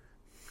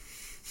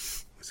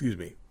 Excuse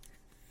me.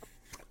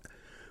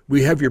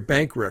 We have your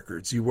bank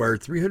records. You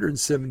wired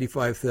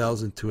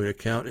 $375,000 to an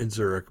account in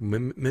Zurich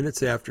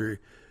minutes after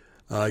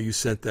you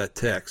sent that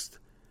text.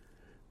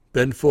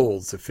 Ben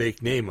Folds, a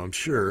fake name, I'm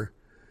sure.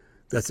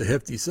 That's a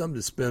hefty sum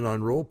to spend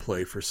on role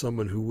play for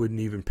someone who wouldn't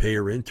even pay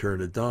her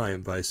intern a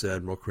dime, Vice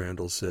Admiral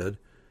Crandall said.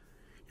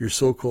 Your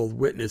so-called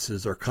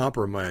witnesses are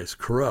compromised,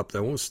 corrupt.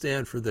 I won't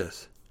stand for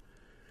this.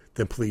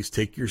 Then please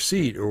take your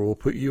seat or we'll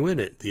put you in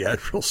it, the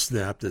Admiral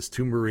snapped as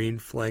two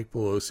Marines flanked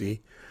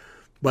Pelosi.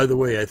 By the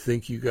way, I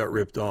think you got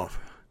ripped off.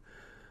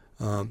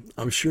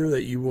 I'm sure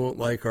that you won't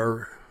like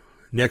our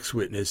next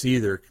witness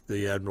either,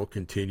 the Admiral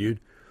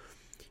continued.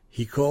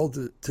 He called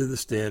to the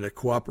stand a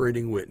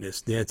cooperating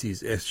witness,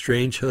 Nancy's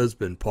estranged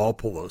husband, Paul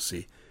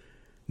Pelosi.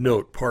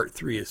 Note, part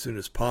 3 as soon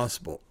as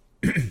possible.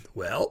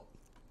 Well,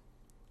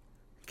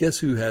 guess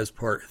who has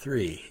part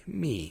 3?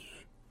 Me.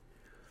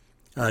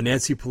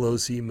 Nancy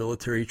Pelosi,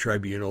 Military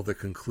Tribunal, the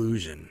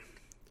conclusion.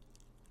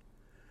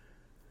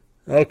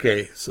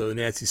 Okay, so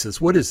Nancy says,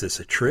 what is this,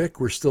 a trick?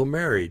 We're still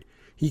married.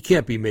 He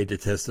can't be made to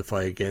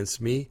testify against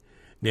me.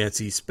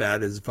 Nancy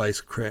spat as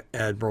Vice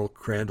Admiral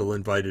Crandall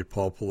invited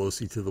Paul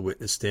Pelosi to the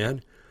witness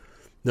stand.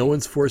 No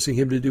one's forcing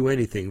him to do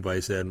anything,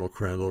 Vice Admiral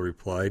Crandall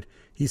replied.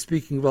 He's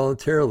speaking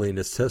voluntarily and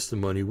his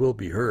testimony will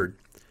be heard.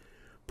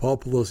 Paul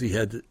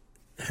Pelosi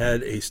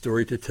had a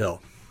story to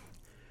tell.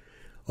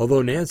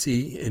 Although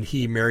Nancy and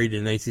he married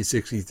in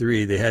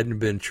 1963, they hadn't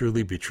been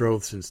truly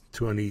betrothed since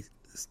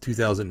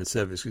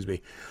 2007,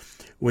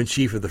 when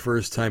she for the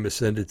first time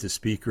ascended to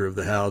Speaker of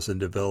the House and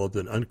developed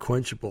an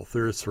unquenchable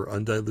thirst for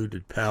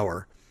undiluted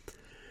power.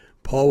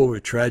 Paul wove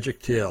a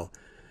tragic tale.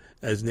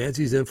 As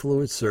Nancy's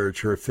influence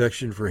surged, her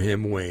affection for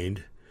him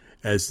waned,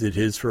 as did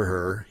his for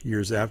her,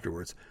 years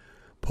afterwards.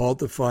 Paul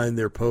defined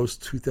their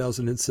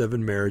post-2007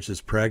 marriage as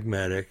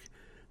pragmatic,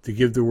 to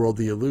give the world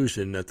the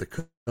illusion that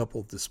the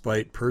couple,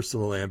 despite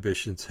personal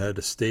ambitions, had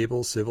a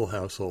stable civil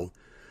household,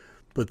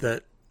 but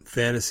that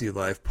fantasy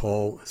life,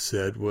 Paul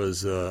said,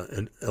 was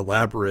an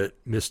elaborate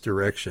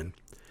misdirection.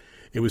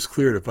 It was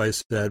clear that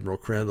Vice Admiral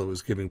Crandall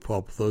was giving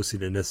Paul Pelosi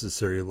the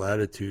necessary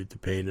latitude to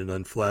paint an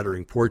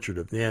unflattering portrait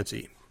of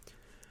Nancy.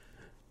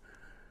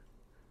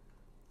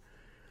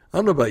 I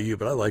don't know about you,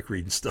 but I like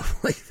reading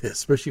stuff like this,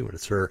 especially when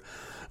it's her.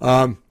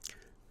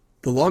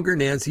 The longer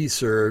Nancy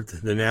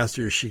served, the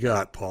nastier she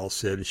got, Paul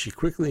said, and she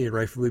quickly and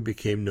rightfully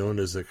became known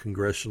as a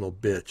congressional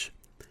bitch.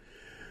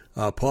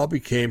 Paul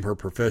became her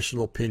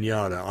professional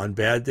piñata. On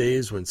bad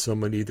days, when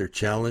someone either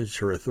challenged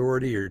her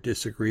authority or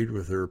disagreed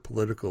with her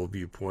political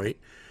viewpoint,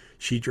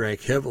 she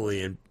drank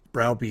heavily and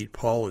browbeat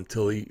Paul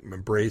until he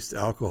embraced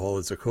alcohol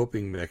as a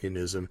coping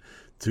mechanism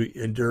to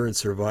endure and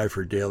survive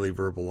her daily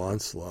verbal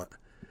onslaught.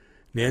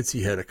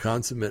 Nancy, a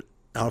consummate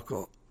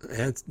alcoholic,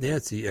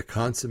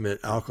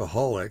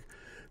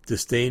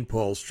 disdained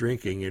Paul's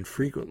drinking and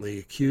frequently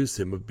accused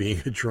him of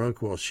being a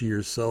drunk while she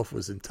herself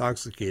was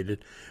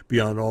intoxicated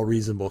beyond all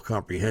reasonable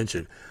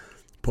comprehension.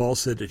 Paul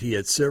said that he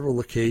had several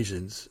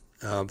occasions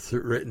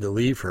threatened to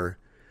leave her.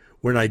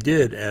 When I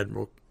did,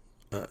 Admiral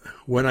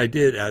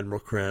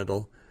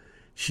Crandall,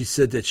 she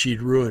said that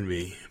she'd ruin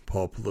me,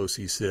 Paul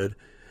Pelosi said.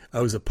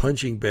 I was a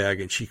punching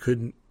bag and she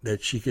could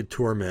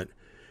torment.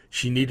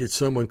 She needed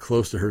someone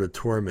close to her to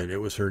torment. It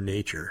was her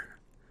nature.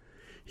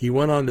 He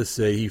went on to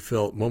say he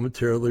felt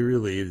momentarily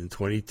relieved in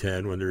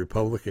 2010 when the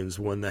Republicans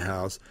won the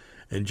House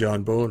and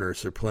John Bonner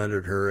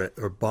supplanted her,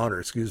 or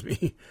Bonner,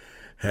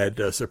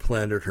 had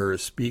supplanted her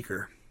as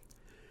Speaker.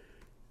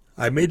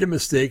 I made the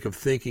mistake of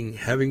thinking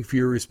having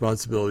fewer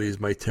responsibilities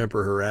might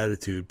temper her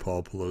attitude,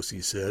 Paul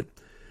Pelosi said.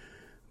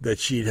 That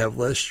she'd have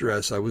less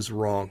stress. I was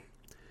wrong.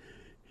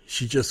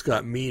 She just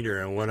got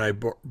meaner, and when I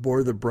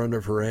bore the brunt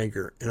of her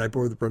anger,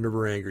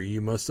 you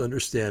must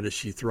understand that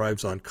she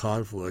thrives on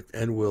conflict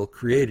and will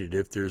create it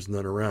if there's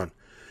none around.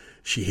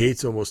 She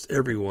hates almost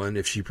everyone.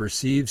 If she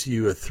perceives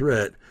you a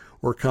threat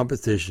or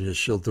competition,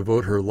 she'll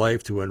devote her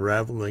life to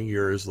unraveling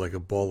yours like a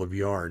ball of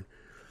yarn,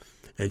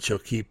 and she'll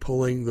keep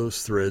pulling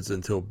those threads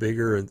until a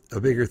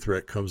bigger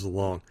threat comes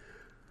along.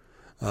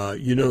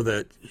 You know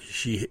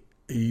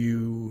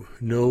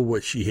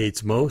what she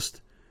hates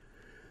most?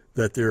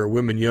 That there are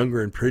women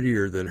younger and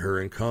prettier than her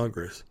in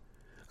Congress.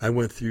 I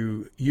went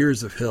through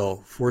years of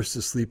hell, forced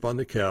to sleep on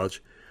the couch,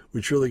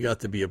 which really got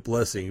to be a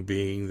blessing,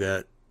 being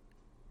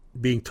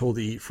told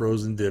to eat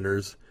frozen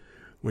dinners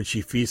when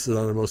she feasted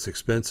on the most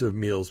expensive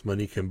meals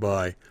money can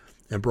buy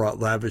and brought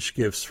lavish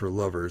gifts for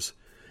lovers.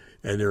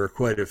 And there are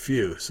quite a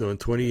few. So when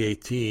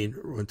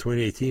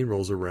 2018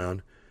 rolls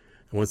around,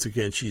 and once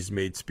again she's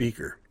made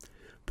Speaker.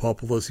 Paul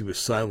Pelosi was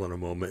silent a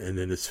moment, and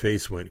then his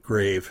face went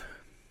grave.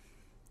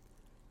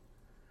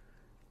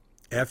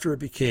 After it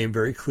became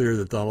very clear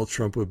that Donald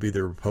Trump would be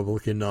the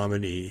Republican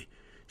nominee,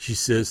 she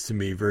says to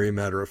me very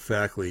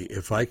matter-of-factly,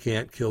 if I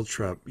can't kill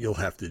Trump, you'll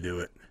have to do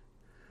it.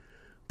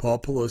 Paul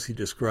Pelosi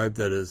described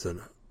that as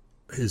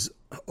his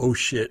oh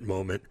shit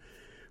moment,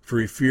 for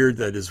he feared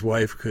that his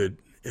wife could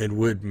and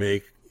would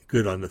make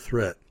good on the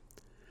threat.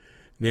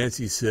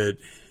 Nancy, he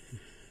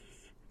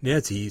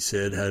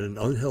said, had an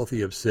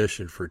unhealthy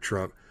obsession for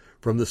Trump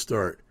from the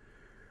start.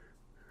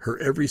 Her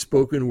every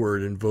spoken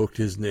word invoked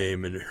his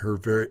name, and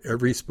her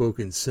every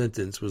spoken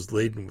sentence was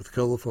laden with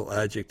colorful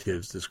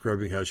adjectives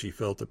describing how she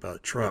felt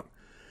about Trump,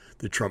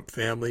 the Trump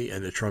family,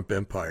 and the Trump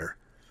empire.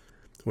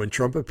 When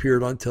Trump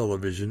appeared on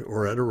television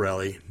or at a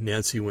rally,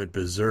 Nancy went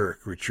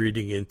berserk,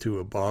 retreating into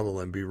a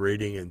bottle and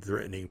berating and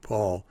threatening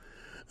Paul,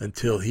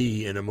 until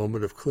he, in a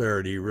moment of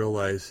clarity,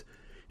 realized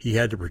he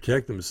had to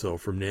protect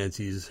himself from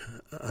Nancy's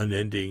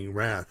unending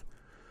wrath.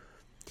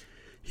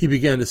 He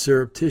began to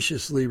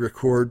surreptitiously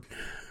record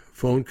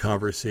phone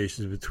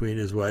conversations between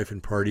his wife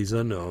and parties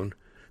unknown,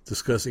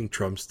 discussing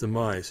Trump's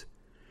demise.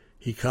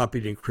 He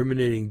copied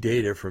incriminating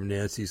data from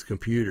Nancy's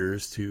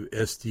computers to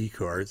SD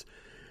cards,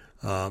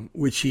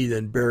 which he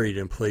then buried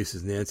in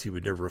places Nancy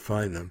would never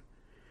find them.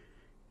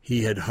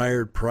 He had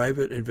hired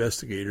private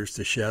investigators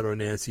to shadow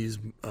Nancy's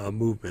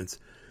movements.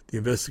 The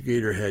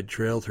investigator had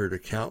trailed her to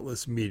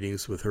countless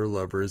meetings with her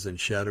lovers in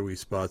shadowy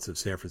spots of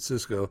San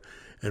Francisco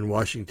and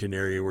Washington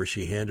area where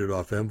she handed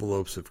off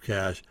envelopes of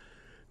cash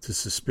to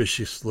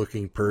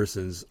suspicious-looking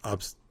persons,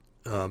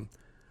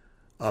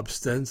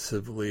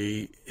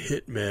 ostensibly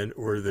hitmen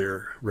or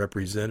their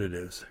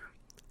representatives.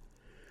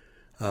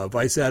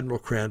 Vice Admiral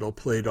Crandall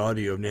played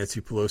audio of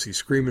Nancy Pelosi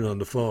screaming on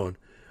the phone,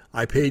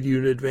 "I paid you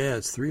in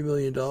advance $3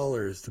 million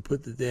to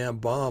put the damn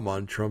bomb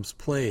on Trump's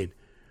plane.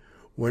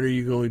 When are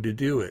you going to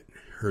do it?"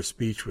 Her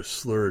speech was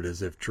slurred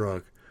as if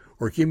drunk.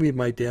 "Or give me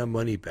my damn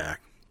money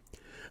back."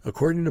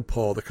 According to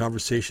Paul, the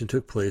conversation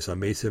took place on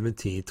May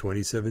 17,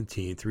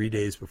 2017, 3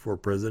 days before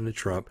President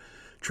Trump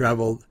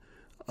traveled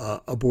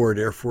aboard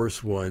Air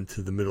Force One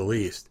to the Middle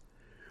East.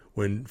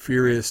 When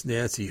furious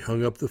Nancy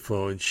hung up the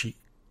phone, she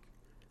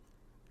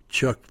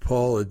chucked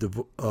Paul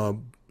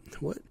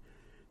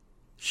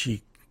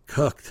She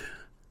cucked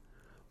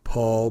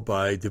Paul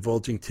by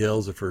divulging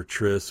tales of her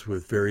trysts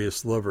with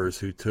various lovers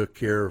who took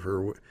care of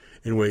her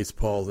in ways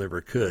Paul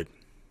never could.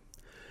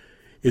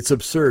 It's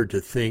absurd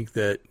to think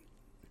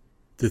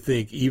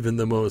even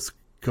the most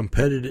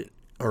competent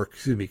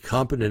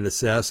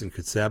assassin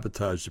could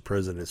sabotage the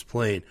president's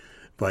plane,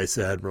 Vice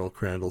Admiral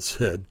Crandall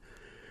said.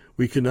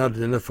 "We could not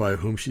identify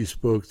whom she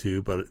spoke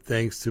to, but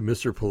thanks to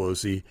Mr.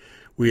 Pelosi,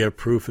 we have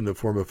proof in the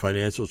form of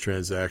financial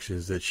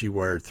transactions that she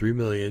wired $3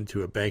 million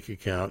to a bank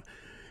account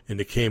in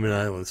the Cayman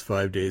Islands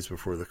 5 days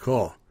before the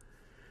call."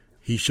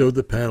 He showed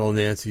the panel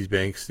Nancy's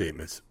bank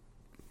statements.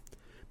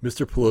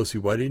 "Mr. Pelosi,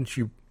 why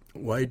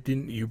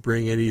didn't you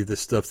bring any of this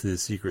stuff to the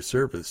Secret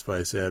Service?"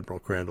 Vice Admiral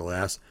Crandall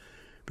asked.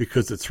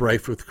 "Because it's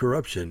rife with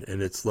corruption,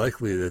 and it's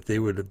likely that they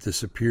would have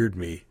disappeared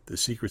me. The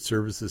Secret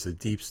Service is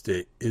deep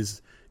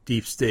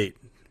state,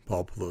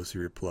 Paul Pelosi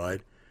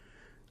replied.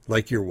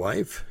 "Like your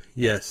wife?"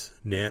 "Yes,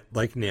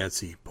 like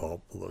Nancy,"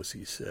 Paul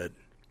Pelosi said.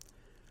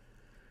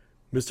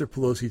 Mr.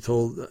 Pelosi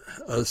told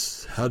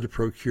us how to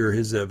procure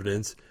his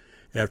evidence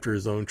after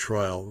his own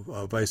trial.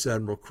 Vice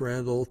Admiral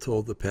Crandall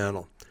told the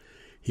panel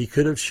he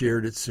could have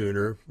shared it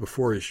sooner,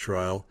 before his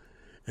trial,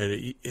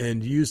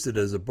 and used it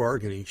as a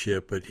bargaining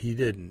chip, but he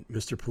didn't.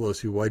 "Mr.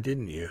 Pelosi, why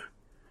didn't you?"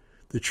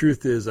 "The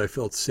truth is, I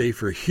felt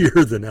safer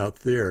here than out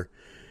there.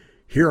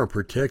 Here I'm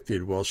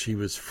protected, while she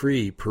was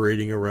free,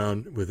 parading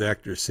around with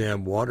actor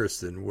Sam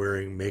Waterston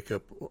wearing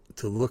makeup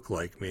to look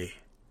like me."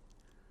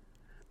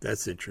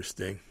 That's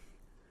interesting.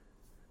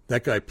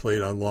 That guy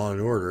played on Law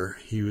and Order.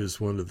 He was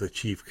one of the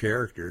chief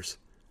characters.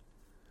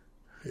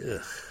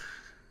 Ugh.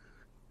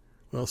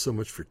 Well, so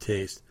much for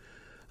taste.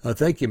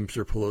 Thank you,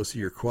 Mr. Pelosi.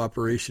 Your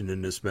cooperation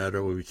in this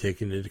matter will be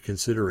taken into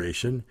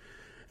consideration.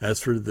 As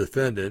for the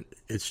defendant,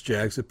 it's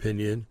JAG's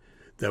opinion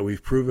that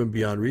we've proven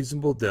beyond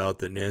reasonable doubt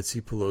that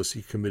Nancy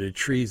Pelosi committed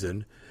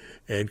treason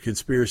and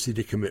conspiracy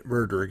to commit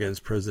murder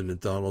against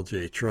President Donald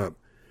J. Trump.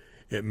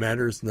 It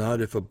matters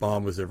not if a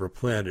bomb was ever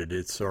planted.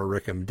 It's our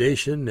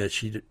recommendation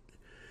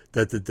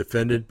that the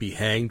defendant be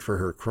hanged for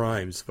her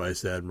crimes,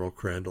 Vice Admiral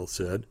Crandall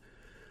said.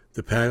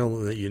 The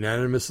panel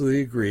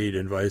unanimously agreed,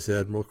 and Vice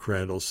Admiral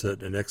Crandall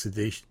set an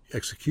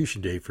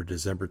execution date for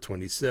December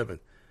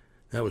 27th.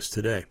 That was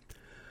today.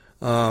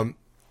 Let's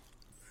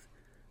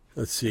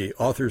see.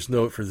 Author's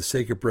note: for the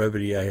sake of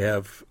brevity, I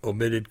have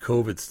omitted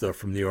COVID stuff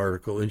from the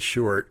article. In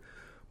short,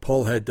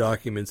 Paul had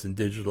documents and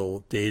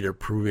digital data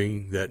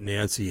proving that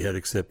Nancy had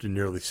accepted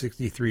nearly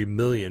 $63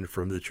 million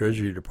from the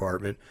Treasury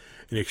Department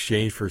in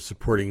exchange for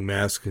supporting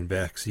mask and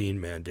vaccine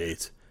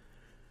mandates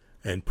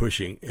and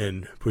pushing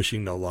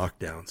the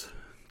lockdowns.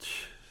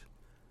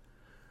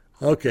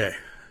 Okay,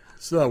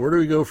 so where do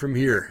we go from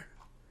here?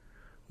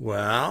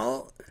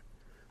 Well,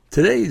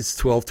 today's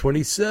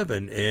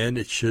 12/27, and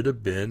it should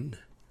have been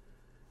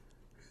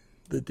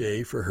the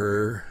day for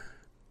her.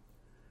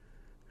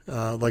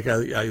 Like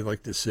I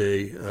like to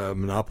say,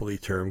 monopoly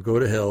term: go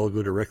to hell,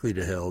 go directly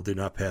to hell. Do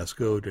not pass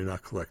go. Do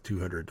not collect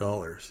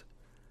 $200.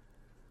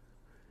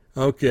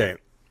 Okay,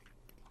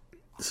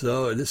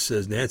 so this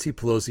says Nancy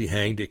Pelosi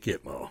hanged at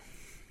Gitmo.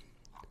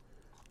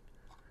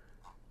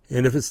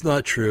 And if it's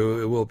not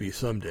true, it will be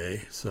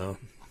someday. So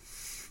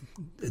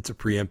it's a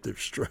preemptive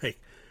strike,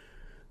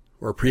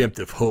 or a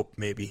preemptive hope,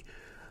 maybe.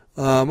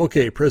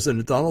 Okay,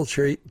 President Donald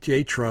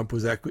J. Trump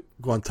was at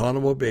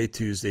Guantanamo Bay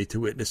Tuesday to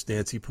witness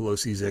Nancy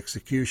Pelosi's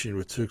execution,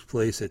 which took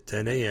place at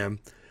 10 a.m.,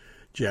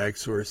 JAG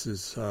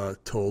sources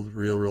told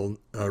Real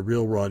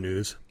Raw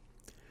News.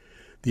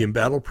 The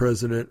embattled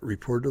president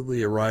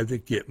reportedly arrived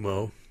at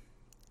Gitmo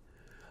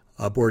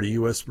aboard a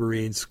U.S.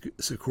 Marine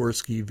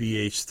Sikorsky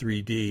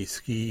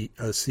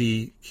VH-3D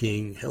Sea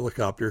King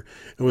helicopter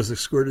and was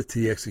escorted to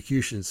the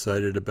execution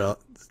site at about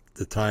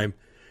the time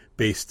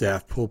base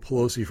staff pulled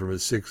Pelosi from a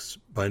 6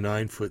 by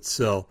 9 foot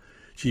cell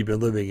she'd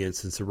been living in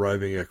since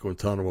arriving at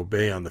Guantanamo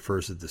Bay on the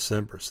 1st of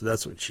December. So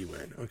that's when she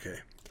went. Okay.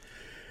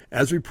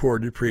 As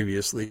reported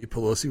previously,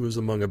 Pelosi was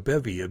among a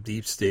bevy of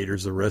deep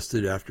staters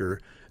arrested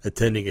after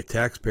attending a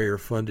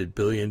taxpayer-funded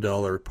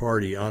billion-dollar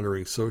party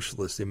honoring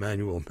socialist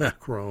Emmanuel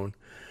Macron.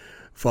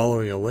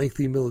 Following a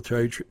lengthy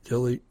military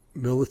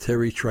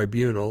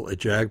tribunal, a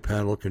JAG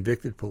panel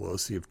convicted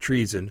Pelosi of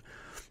treason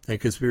and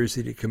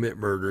conspiracy to commit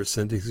murder,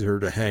 sentencing her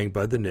to hang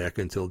by the neck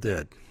until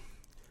dead.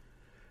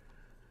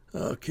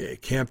 Okay,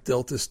 Camp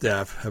Delta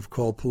staff have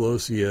called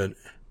Pelosi an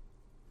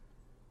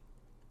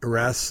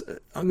I'm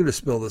going to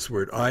spell this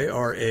word,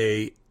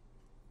 IRASCIBLE,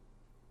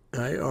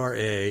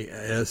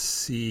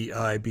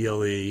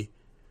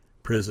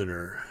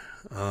 prisoner.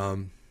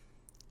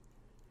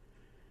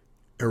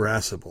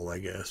 Irascible, I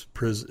guess.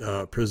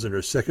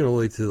 Prisoner, second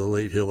only to the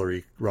late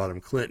Hillary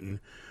Rodham Clinton,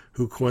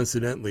 who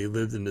coincidentally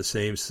lived in the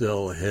same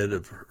cell ahead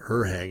of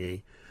her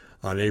hanging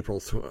on April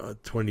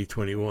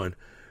 2021.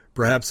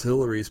 Perhaps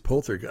Hillary's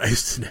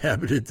poltergeist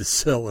inhabited the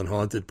cell and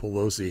haunted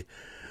Pelosi,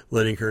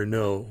 letting her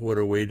know what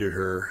awaited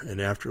her an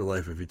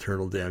afterlife of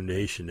eternal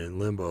damnation in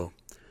limbo.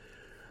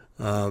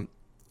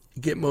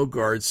 Gitmo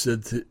guards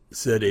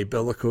said a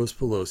bellicose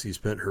Pelosi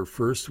spent her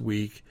first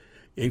week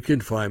in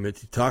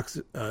confinement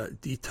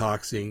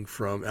detoxing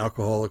from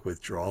alcoholic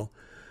withdrawal.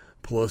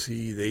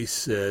 Pelosi, they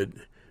said,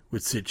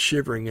 would sit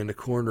shivering in a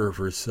corner of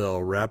her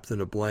cell, wrapped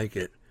in a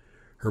blanket,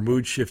 her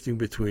mood shifting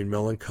between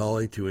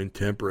melancholy to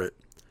intemperate,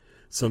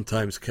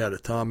 sometimes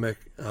catatonic,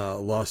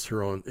 lost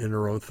in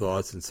her own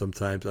thoughts, and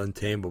sometimes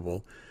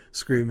untamable,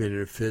 screaming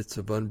in fits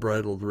of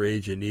unbridled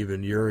rage and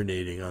even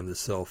urinating on the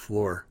cell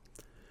floor.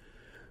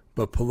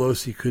 But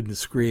Pelosi couldn't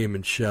scream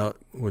and shout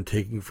when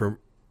taking from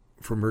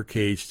her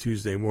cage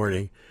Tuesday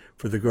morning,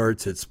 for the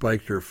guards had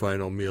spiked her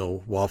final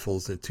meal,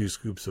 waffles and 2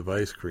 scoops of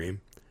ice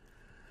cream,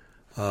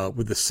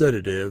 with a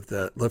sedative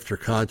that left her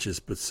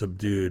conscious but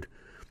subdued,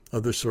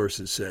 other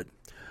sources said.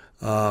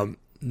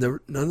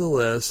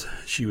 Nonetheless,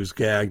 she was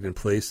gagged and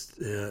placed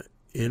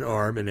in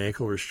arm and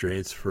ankle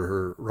restraints for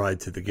her ride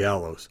to the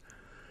gallows.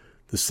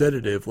 The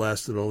sedative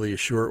lasted only a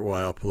short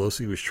while.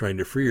 Pelosi was trying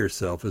to free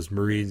herself as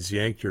Marines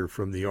yanked her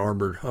from the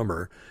armored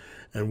Hummer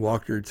and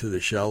walked her to the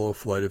shallow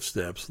flight of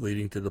steps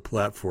leading to the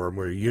platform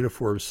where a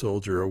uniformed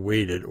soldier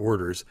awaited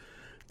orders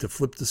to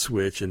flip the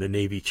switch and a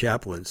Navy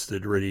chaplain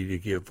stood ready to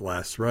give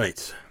last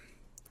rites.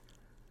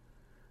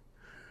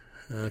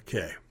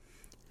 Okay.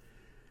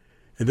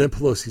 And then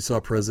Pelosi saw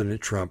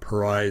President Trump.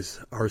 Her eyes,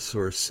 our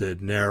source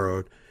said,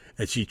 narrowed,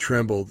 and she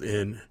trembled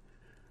in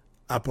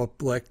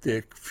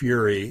apoplectic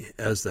fury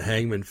as the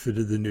hangman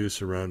fitted the noose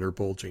around her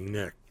bulging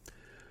neck.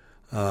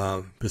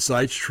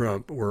 Besides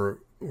Trump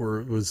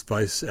was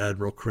Vice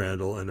Admiral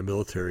Crandall and a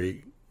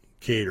military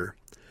cater.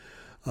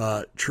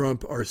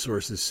 Trump, our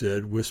sources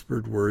said,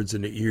 whispered words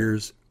in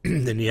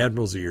the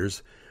admiral's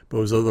ears, but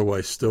was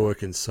otherwise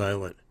stoic and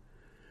silent.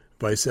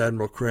 Vice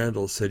Admiral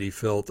Crandall said he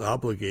felt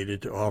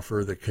obligated to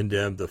offer the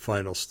condemned a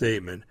final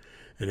statement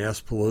and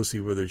asked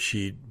Pelosi whether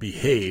she'd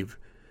behave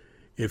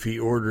if he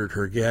ordered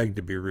her gag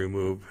to be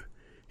removed.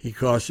 He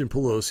cautioned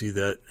Pelosi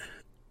that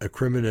a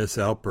criminous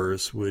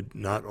outburst would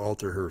not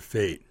alter her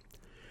fate.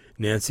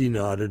 Nancy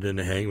nodded, and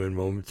the hangman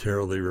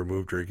momentarily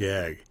removed her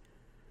gag.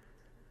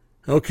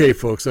 Okay,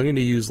 folks, I'm going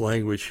to use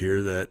language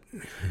here that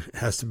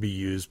has to be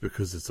used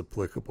because it's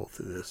applicable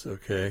to this,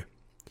 okay?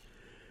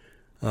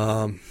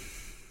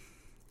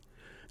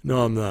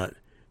 No, I'm not.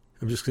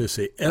 I'm just going to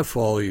say F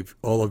all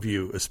of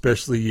you,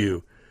 especially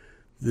you.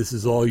 This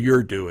is all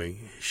you're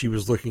doing. She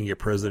was looking at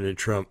President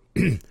Trump.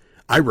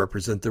 I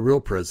represent the real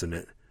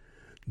president.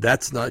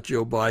 That's not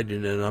Joe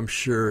Biden, and I'm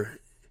sure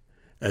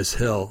as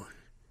hell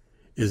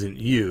isn't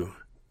you.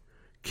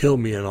 Kill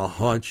me and I'll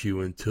haunt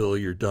you until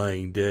your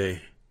dying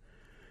day.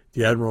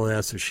 The Admiral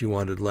asked if she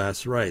wanted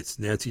last rites.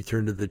 Nancy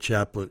turned to the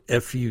chaplain.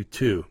 F you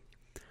too.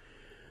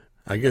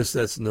 I guess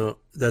that's a no,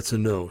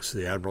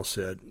 the Admiral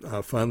said.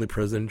 Finally,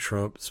 President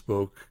Trump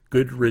spoke.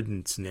 Good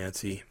riddance,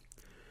 Nancy.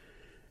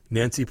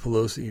 Nancy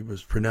Pelosi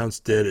was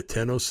pronounced dead at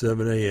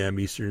 10:07 a.m.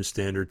 Eastern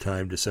Standard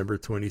Time, December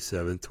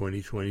 27,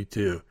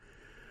 2022.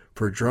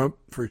 For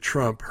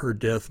Trump, her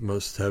death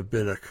must have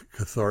been a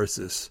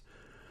catharsis.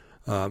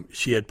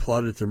 She had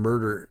plotted to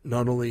murder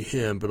not only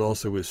him, but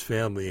also his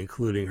family,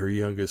 including her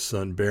youngest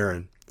son,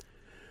 Barron.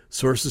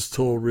 Sources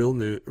told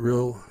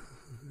Real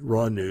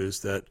Raw News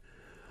that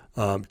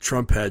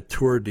Trump had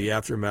toured the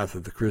aftermath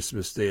of the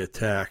Christmas Day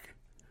attack.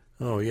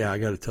 Oh, yeah, I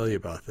got to tell you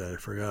about that. I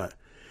forgot.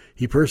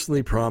 He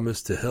personally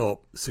promised to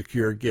help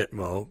secure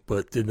Gitmo,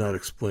 but did not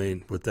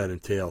explain what that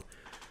entailed.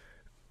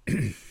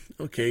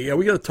 Okay, yeah,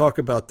 we got to talk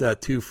about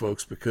that too,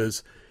 folks,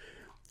 because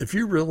if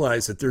you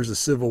realize that there's a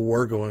civil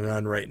war going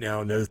on right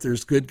now, and that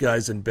there's good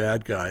guys and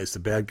bad guys, the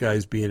bad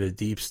guys being a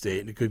deep state,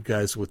 and the good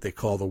guys what they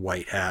call the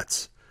white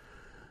hats.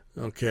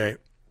 Okay,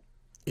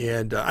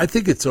 and I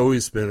think it's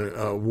always been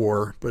a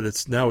war, but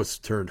it's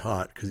turned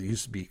hot because it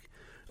used to be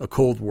a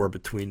Cold War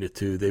between the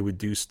two. They would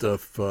do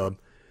stuff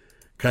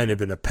kind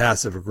of in a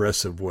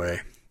passive-aggressive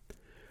way.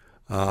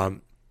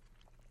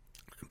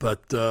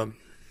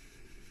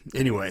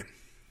 Anyway,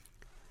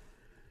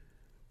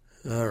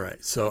 All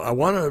right, so I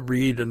want to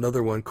read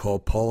another one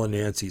called Paul and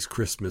Nancy's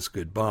Christmas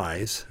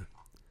Goodbyes.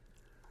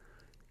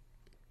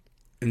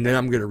 And then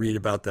I'm going to read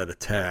about that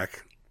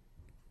attack.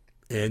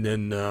 And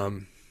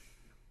then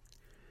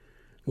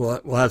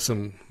we'll have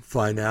some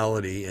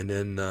finality. And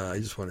then I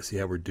just want to see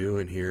how we're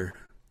doing here.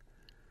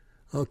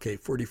 Okay,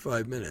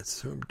 45 minutes.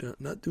 So I'm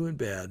not doing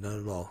bad, not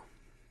at all.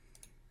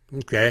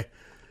 Okay.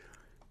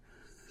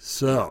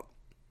 So.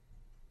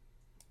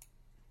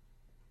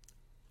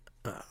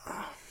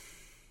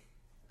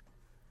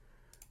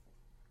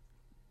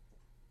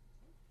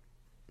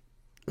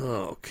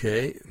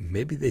 Okay,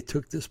 maybe they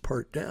took this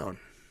part down.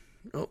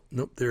 Oh,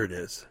 nope, there it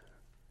is.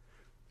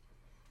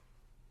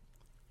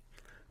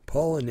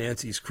 Paul and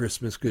Nancy's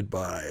Christmas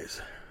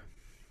Goodbyes.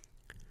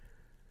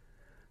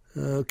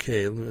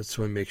 Okay, let's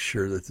make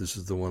sure that this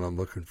is the one I'm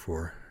looking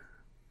for.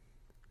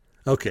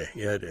 Okay,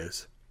 yeah, it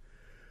is.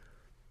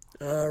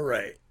 All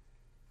right.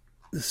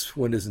 This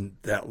one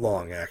isn't that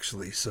long,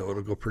 actually, so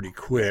it'll go pretty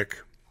quick.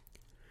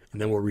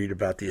 And then we'll read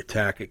about the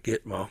attack at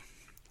Gitmo.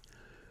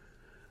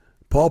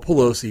 Paul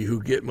Pelosi,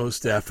 who Gitmo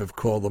staff have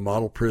called the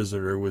model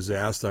prisoner, was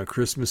asked on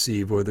Christmas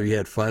Eve whether he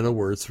had final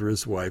words for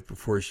his wife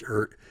before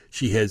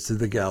she heads to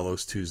the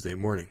gallows Tuesday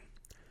morning.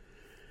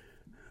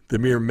 The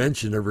mere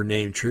mention of her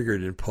name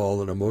triggered in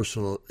Paul an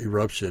emotional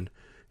eruption.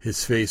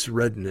 His face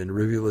reddened and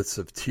rivulets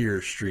of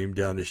tears streamed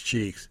down his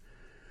cheeks.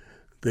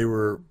 They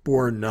were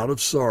born not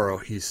of sorrow,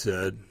 he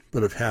said,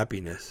 but of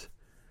happiness.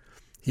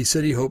 He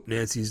said he hoped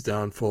Nancy's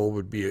downfall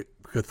would be a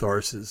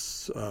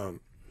catharsis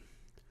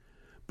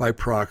by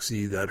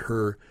proxy, that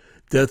her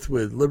death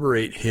would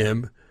liberate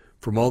him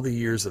from all the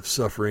years of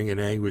suffering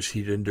and anguish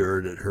he'd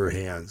endured at her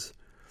hands.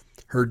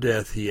 Her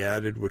death, he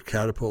added, would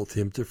catapult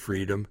him to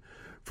freedom,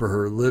 for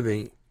her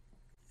living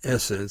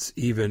essence,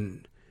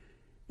 even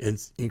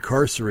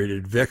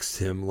incarcerated, vexed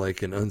him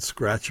like an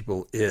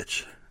unscratchable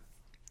itch.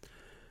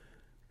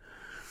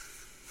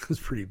 It's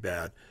pretty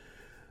bad.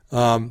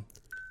 Let's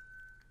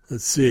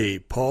see.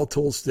 Paul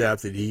told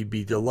staff that he'd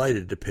be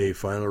delighted to pay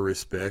final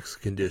respects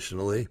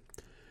conditionally.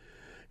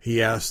 He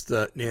asked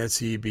that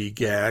Nancy be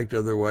gagged,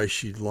 otherwise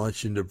she'd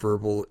launch into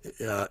verbal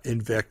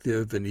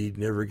invective and he'd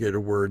never get a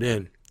word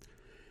in.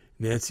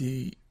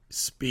 Nancy's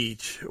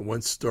speech,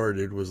 once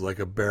started, was like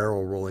a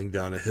barrel rolling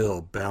down a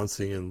hill,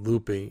 bouncing and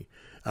looping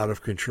out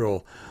of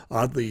control.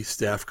 Oddly,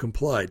 staff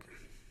complied.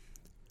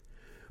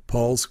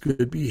 Paul's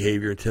good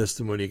behavior and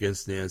testimony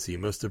against Nancy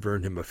must have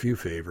earned him a few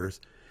favors.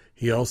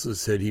 He also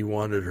said he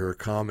wanted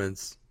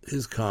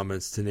his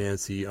comments to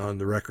Nancy on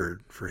the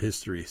record for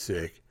history's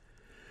sake.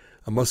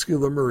 A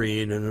muscular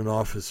Marine and an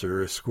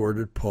officer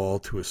escorted Paul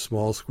to a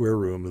small square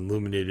room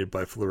illuminated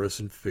by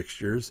fluorescent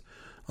fixtures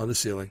on the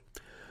ceiling.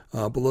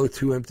 Below,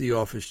 two empty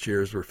office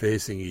chairs were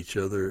facing each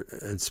other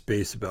and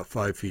spaced about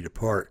 5 feet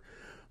apart.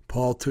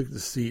 Paul took the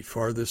seat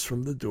farthest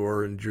from the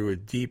door and drew a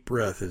deep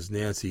breath as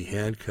Nancy,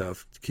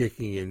 handcuffed,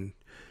 kicking and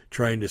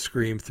trying to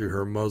scream through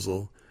her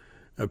muzzle,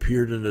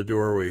 appeared in the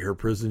doorway, her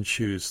prison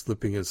shoes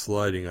slipping and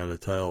sliding on the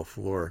tile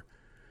floor.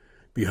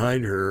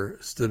 Behind her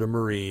stood a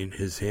Marine,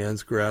 his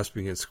hands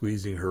grasping and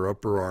squeezing her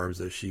upper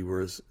arms as she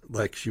was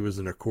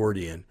an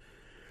accordion.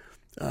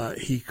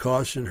 He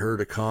cautioned her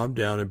to calm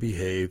down and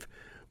behave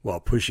while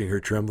pushing her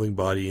trembling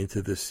body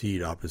into the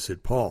seat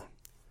opposite Paul.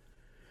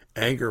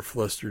 Anger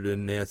flustered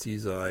in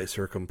Nancy's eyes,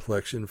 her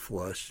complexion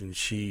flushed, and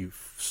she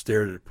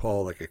stared at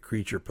Paul like a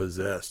creature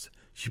possessed.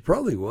 She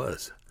probably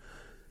was.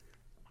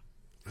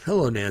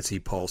 "Hello, Nancy,"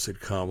 Paul said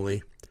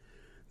calmly.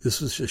 This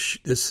was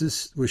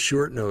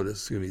short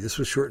notice. This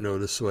was short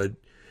notice, so I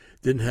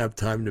didn't have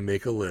time to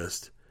make a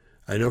list.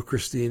 I know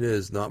Christina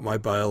is not my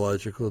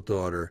biological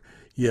daughter.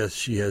 Yes,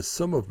 she has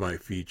some of my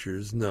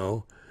features.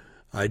 No,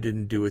 I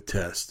didn't do a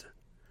test.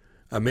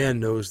 A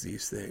man knows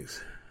these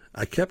things.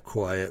 I kept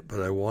quiet,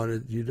 but I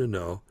wanted you to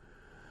know.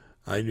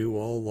 I knew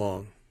all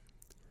along.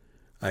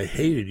 I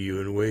hated you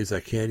in ways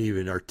I can't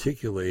even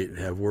articulate and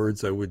have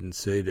words I wouldn't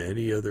say to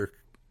any other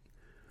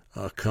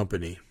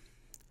company.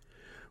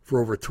 For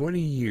over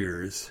 20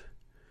 years,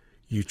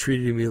 you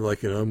treated me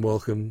like an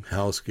unwelcome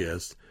house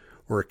guest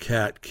or a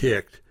cat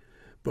kicked,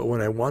 but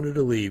when I wanted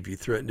to leave, you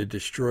threatened to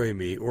destroy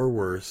me, or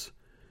worse,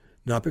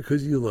 not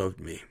because you loved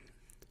me.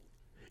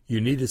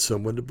 You needed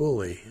someone to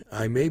bully.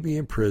 I may be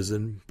in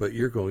prison, but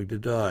you're going to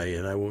die,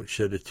 and I won't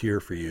shed a tear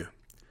for you.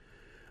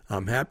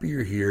 I'm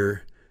happier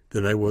here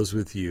than I was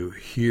with you.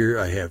 Here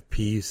I have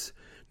peace.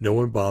 No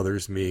one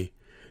bothers me.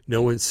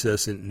 No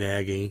incessant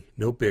nagging,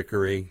 no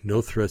bickering,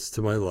 no threats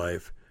to my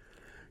life.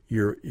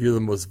 You're the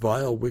most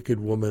vile, wicked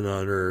woman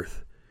on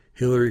earth.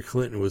 Hillary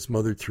Clinton was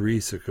Mother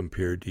Teresa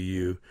compared to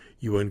you,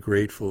 you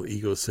ungrateful,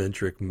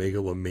 egocentric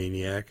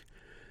megalomaniac.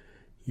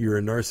 You're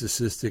a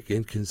narcissistic,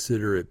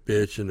 inconsiderate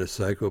bitch and a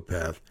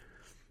psychopath.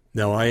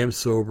 Now I am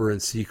sober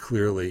and see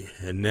clearly,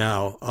 and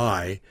now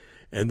I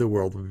and the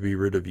world will be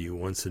rid of you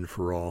once and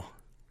for all.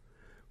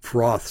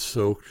 Froth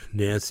soaked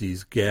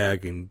Nancy's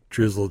gag and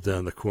drizzled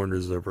down the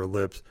corners of her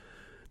lips.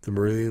 The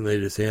Marine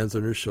laid his hands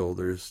on her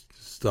shoulders,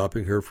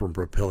 stopping her from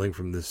propelling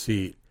from the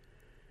seat.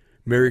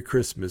 "Merry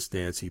Christmas,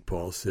 Nancy,"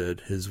 Paul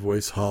said, his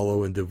voice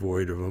hollow and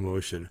devoid of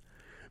emotion.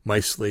 My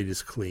slate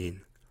is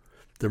clean.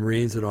 The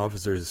Marines and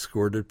officers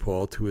escorted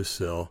Paul to his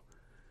cell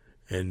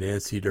and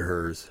Nancy to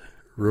hers.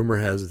 Rumor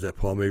has it that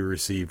Paul may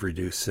receive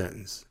reduced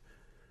sentence.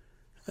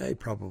 I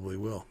probably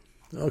will.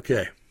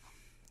 Okay.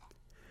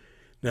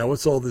 Now,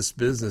 what's all this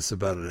business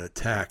about an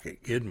attack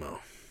at Gitmo?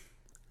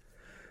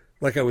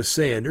 Like I was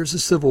saying, there's a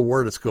civil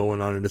war that's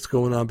going on, and it's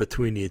going on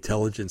between the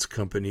intelligence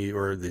company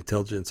or the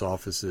intelligence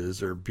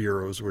offices or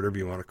bureaus, whatever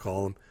you want to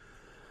call them,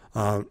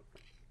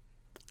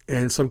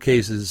 and in some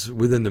cases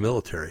within the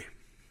military.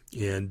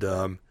 And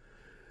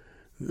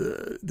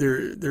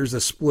there's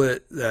a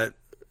split that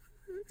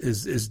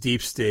is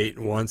deep state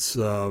and wants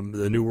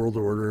the New World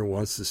Order and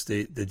wants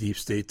the deep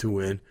state to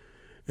win.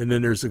 And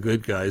then there's the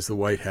good guys, the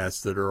white hats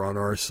that are on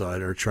our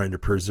side, are trying to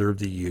preserve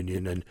the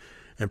Union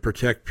and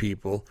protect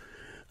people.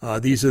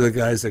 These are the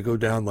guys that go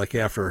down like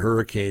after a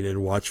hurricane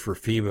and watch for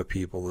FEMA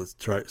people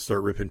that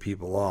start ripping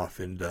people off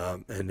and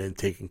then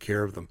taking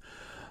care of them.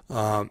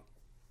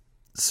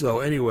 So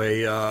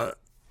anyway,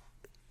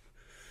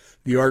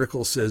 the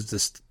article says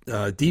this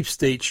deep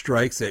state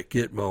strikes at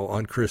Gitmo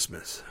on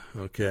Christmas.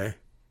 Okay.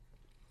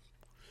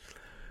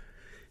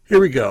 Here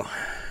we go.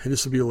 And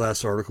this will be the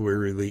last article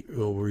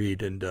we'll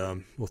read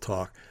and we'll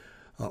talk.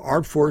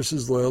 Armed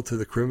forces loyal to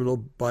the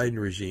criminal Biden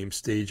regime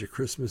staged a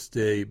Christmas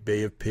Day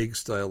Bay of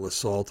Pigs-style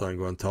assault on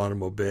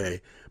Guantanamo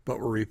Bay, but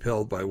were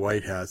repelled by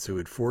white hats who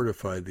had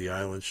fortified the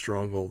island's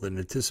stronghold in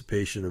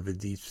anticipation of a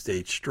deep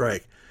state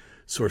strike.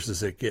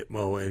 Sources at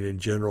Gitmo and in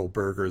General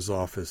Berger's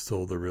office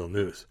told the Real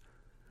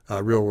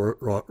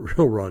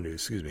Raw News.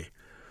 Excuse me.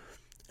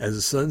 As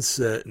the sun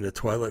set and the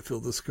twilight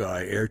filled the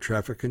sky, air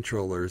traffic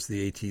controllers,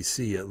 the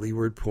ATC, at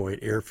Leeward Point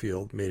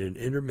Airfield made an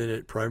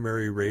intermittent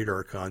primary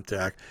radar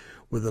contact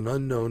with an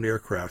unknown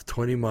aircraft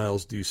 20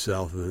 miles due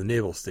south of the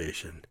naval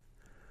station.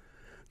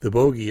 The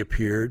bogey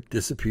appeared,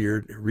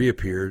 disappeared,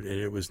 reappeared, and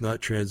it was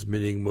not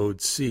transmitting mode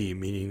C,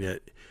 meaning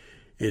that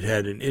it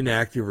had an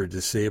inactive or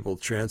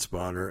disabled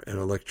transponder, an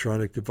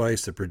electronic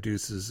device that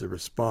produces a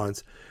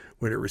response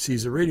when it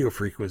receives a radio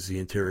frequency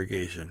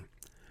interrogation.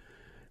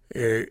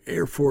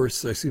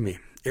 Aircraft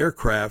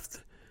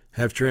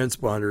have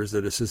transponders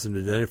that assist in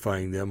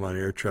identifying them on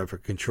air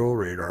traffic control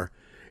radar.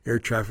 Air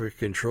traffic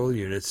control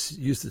units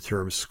use the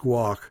term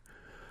squawk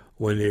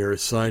when they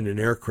assign an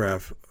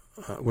aircraft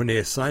a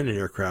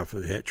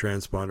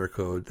transponder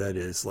code, that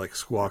is, like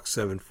squawk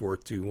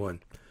 7421.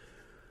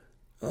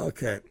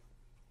 Okay.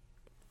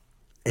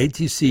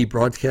 ATC,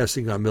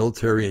 broadcasting on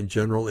military and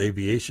general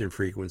aviation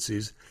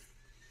frequencies,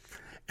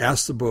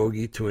 asked the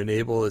bogey to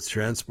enable its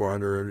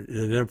transponder and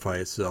identify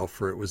itself,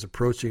 for it was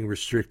approaching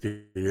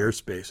restricted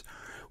airspace.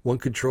 One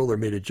controller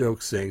made a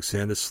joke saying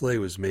Santa's sleigh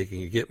was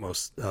making a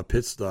Gitmo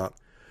pit stop,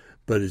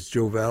 but his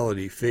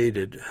joviality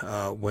faded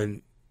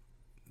when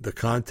the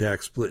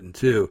contact split in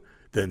two,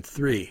 then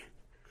three.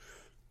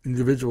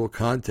 Individual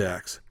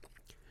contacts.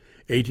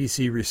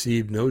 ATC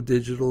received no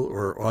digital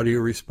or audio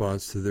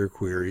response to their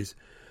queries.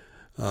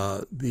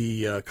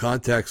 The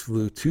contacts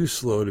flew too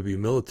slow to be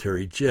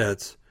military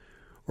jets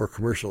or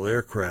commercial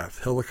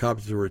aircraft.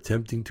 Helicopters were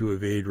attempting to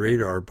evade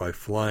radar by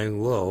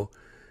flying low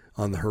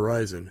on the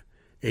horizon.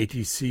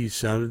 ATC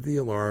sounded the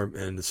alarm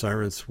and the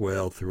sirens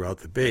wailed throughout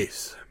the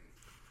base.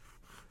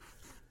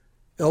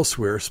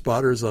 Elsewhere,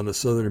 spotters on the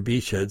southern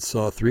beachhead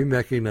saw three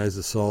mechanized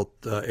assault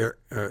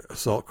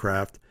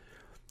craft,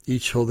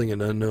 each holding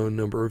an unknown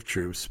number of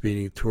troops,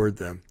 speeding toward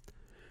them.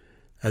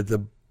 At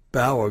the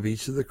bow of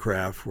each of the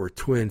craft were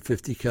twin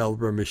 50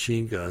 caliber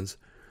machine guns.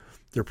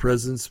 Their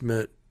presence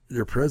meant a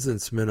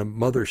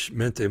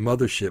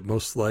mothership,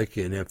 most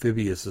likely an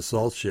amphibious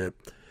assault ship,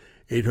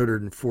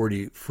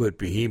 840-foot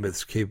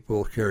behemoths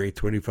capable of carrying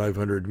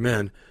 2,500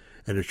 men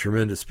and a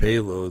tremendous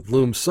payload,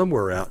 loomed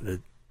somewhere out in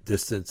the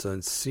distance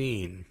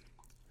unseen.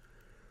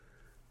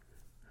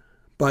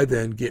 By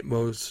then,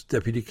 Gitmo's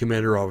Deputy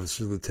Commander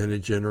Officer,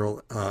 Lieutenant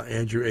General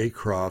Andrew A.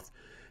 Croft,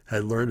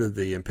 had learned of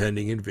the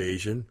impending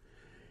invasion.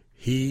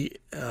 He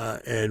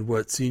and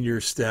what senior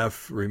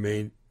staff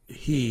remained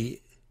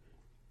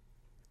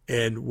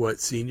on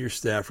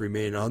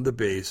the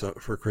base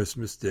for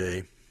Christmas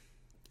Day,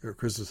 or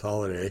Christmas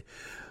holiday,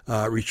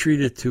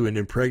 retreated to an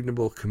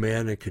impregnable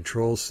command and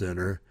control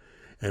center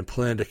and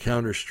planned a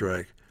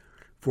counterstrike.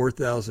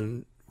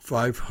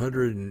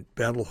 4,500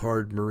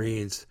 battle-hardened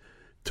Marines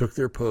took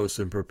their posts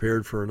and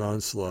prepared for an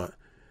onslaught.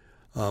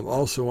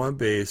 Also on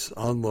base,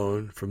 on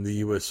loan from the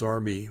U.S.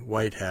 Army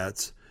White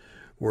Hats,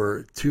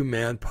 were two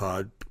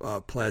man-pod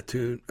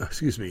platoons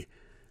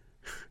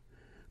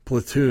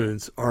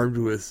armed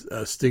with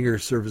Stinger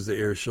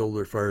surface-to-air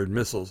shoulder-fired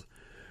missiles.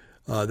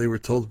 They were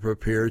told to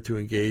prepare to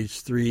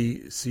engage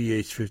three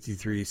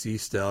CH-53 Sea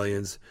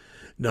Stallions,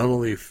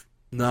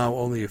 now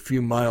only a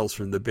few miles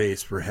from the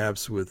base,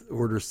 perhaps with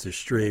orders to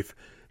strafe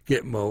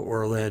Gitmo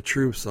or land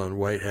troops on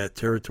White Hat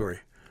territory.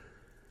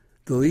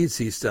 The lead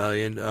Sea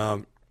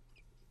Stallion,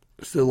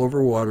 still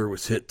over water,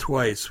 was hit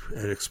twice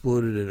and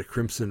exploded in a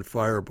crimson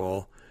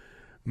fireball.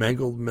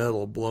 Mangled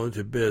metal blown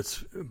to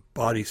bits,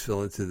 bodies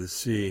fell into the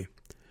sea.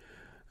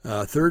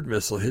 A third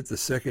missile hit the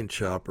second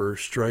chopper,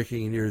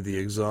 striking near the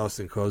exhaust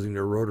and causing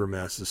the rotor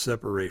mass to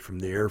separate from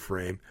the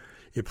airframe.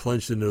 It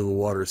plunged into the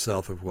water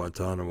south of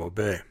Guantanamo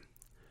Bay.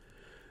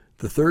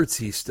 The third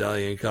Sea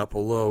Stallion got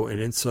below and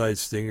inside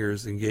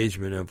Stinger's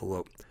engagement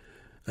envelope.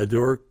 A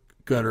door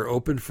gunner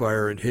opened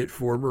fire and hit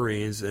 4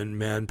 Marines and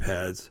man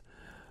pads,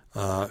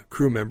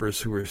 crew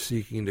members who were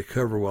seeking to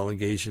cover while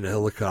engaged in a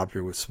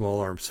helicopter with small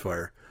arms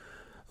fire.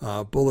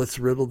 Bullets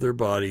riddled their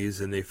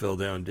bodies and they fell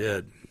down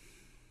dead.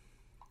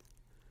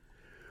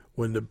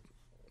 When the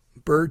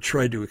bird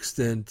tried to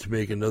extend to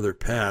make another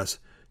pass,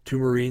 2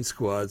 Marine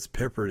squads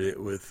peppered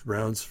it with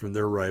rounds from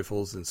their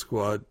rifles and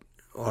squad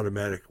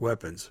automatic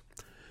weapons.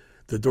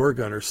 The door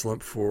gunner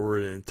slumped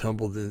forward and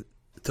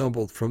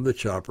tumbled from the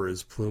chopper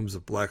as plumes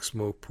of black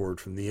smoke poured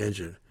from the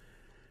engine.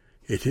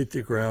 It hit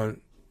the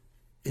ground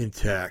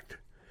intact.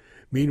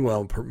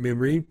 Meanwhile,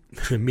 Marine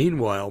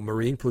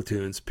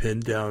platoons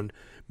pinned down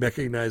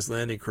mechanized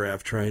landing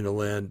craft trying to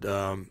land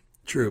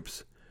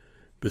troops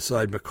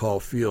beside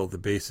McCall Field, the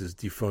base's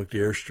defunct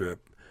airstrip,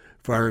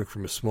 firing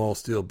from small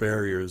steel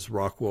barriers,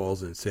 rock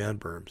walls, and sand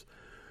berms.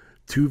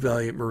 2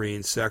 valiant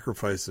Marines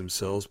sacrificed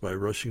themselves by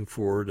rushing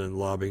forward and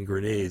lobbing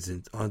grenades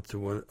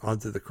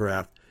onto the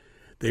craft.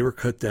 They were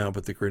cut down,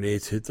 but the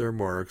grenades hit their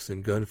marks,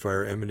 and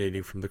gunfire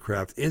emanating from the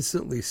craft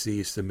instantly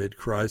ceased amid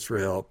cries for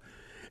help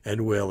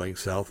and wailing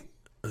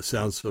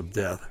sounds of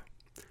death.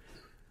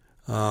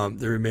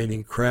 The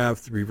remaining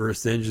craft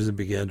reversed engines and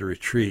began to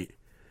retreat.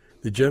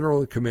 The general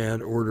in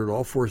command ordered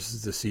all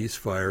forces to cease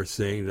fire,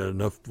 saying that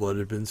enough blood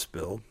had been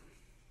spilled.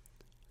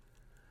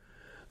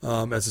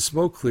 As the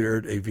smoke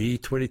cleared, a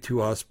V-22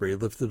 Osprey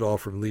lifted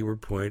off from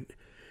Leeward Point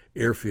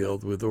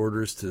Airfield with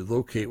orders to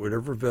locate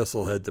whatever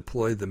vessel had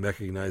deployed the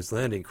mechanized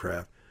landing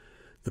craft.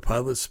 The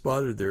pilots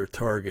spotted their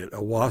target,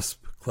 a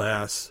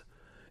Wasp-class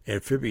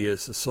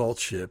amphibious assault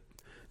ship.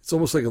 It's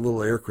almost like a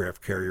little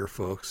aircraft carrier,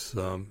 folks,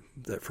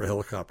 that for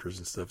helicopters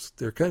and stuff.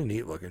 They're kind of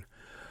neat looking.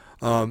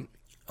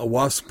 A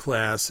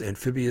Wasp-class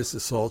amphibious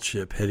assault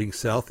ship heading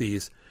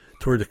southeast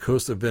toward the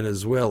coast of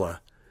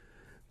Venezuela.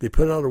 They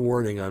put out a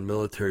warning on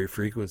military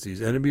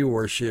frequencies. Enemy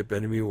warship,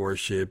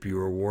 you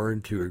are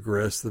warned to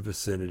aggress the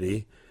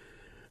vicinity.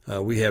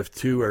 We have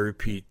 2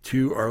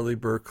 Arleigh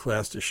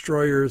Burke-class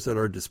destroyers at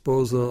our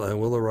disposal and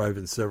will arrive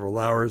in several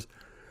hours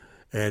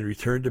and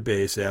return to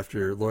base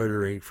after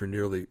loitering for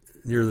near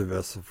the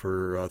vessel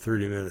for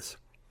 30 minutes.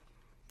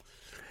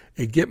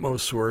 A Gitmo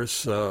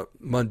source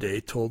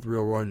Monday told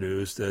Real Raw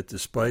News that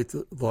despite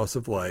the loss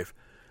of life,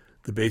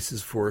 the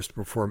base's force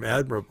performed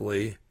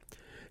admirably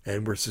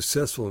and were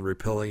successful in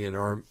repelling an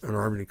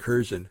armed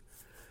incursion.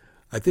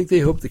 I think they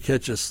hoped to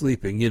catch us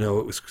sleeping.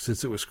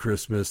 Since it was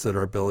Christmas, that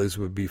our bellies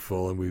would be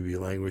full and we'd be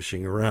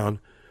languishing around.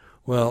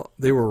 Well,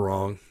 they were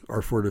wrong.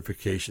 Our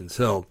fortifications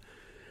held.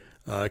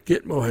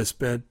 Gitmo has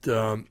spent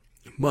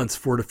months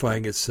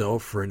fortifying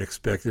itself for an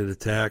expected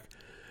attack.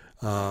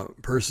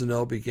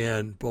 Personnel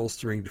began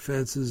bolstering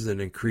defenses and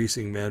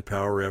increasing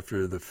manpower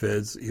after the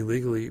feds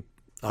illegally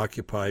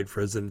occupied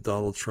President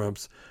Donald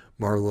Trump's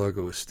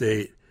Mar-a-Lago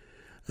estate.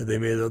 They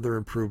made other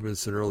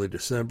improvements in early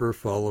December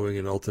following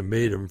an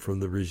ultimatum from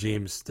the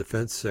regime's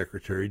defense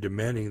secretary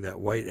demanding that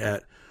white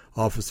hat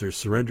officers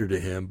surrender to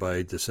him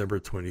by December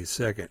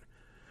 22nd.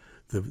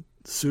 The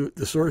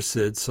source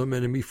said some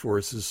enemy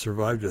forces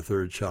survived a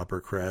third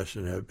chopper crash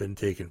and have been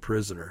taken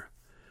prisoner.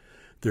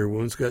 Their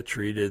wounds got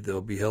treated.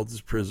 They'll be held as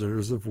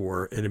prisoners of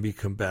war, enemy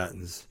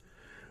combatants.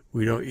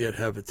 We don't yet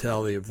have a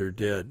tally of their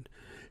dead.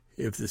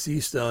 If the Sea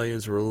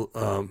Stallions were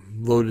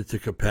loaded to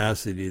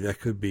capacity, that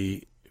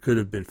could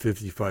have been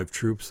 55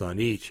 troops on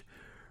each.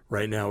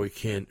 Right now we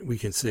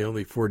can say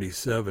only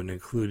 47,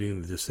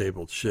 including the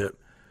disabled ship.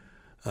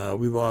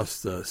 We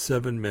lost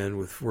 7 men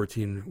with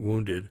 14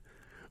 wounded.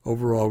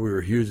 Overall, we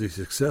were hugely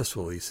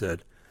successful, he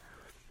said.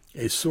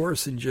 A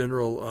source in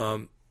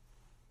General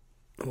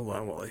hold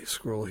on while I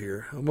scroll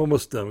here. I'm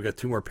almost done. We got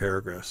 2 more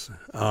paragraphs.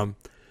 A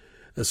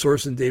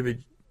source in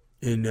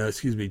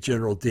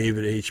General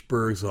David H.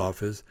 Berg's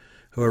office,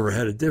 however,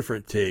 had a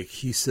different take.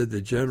 He said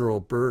that General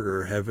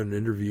Berger, having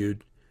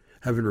reviewed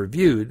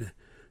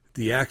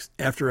the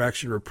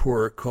after-action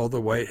report, called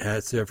the White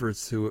Hats'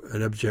 efforts to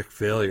an abject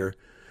failure.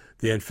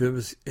 The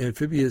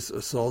amphibious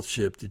assault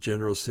ship, the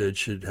general said,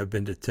 should have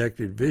been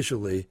detected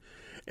visually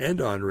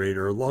and on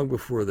radar long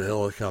before the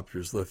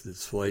helicopters left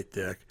its flight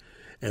deck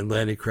and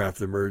landing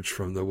craft emerged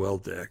from the well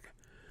deck.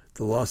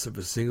 The loss of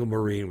a single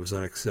Marine was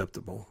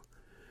unacceptable.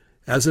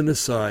 As an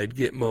aside,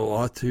 Gitmo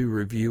ought to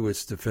review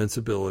its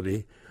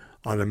defensibility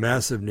on a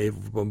massive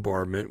naval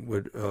bombardment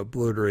would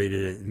obliterate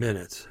it in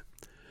minutes.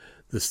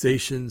 The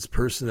station's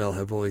personnel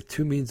have only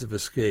 2 means of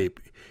escape,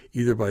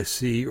 either by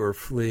sea or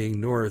fleeing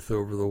north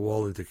over the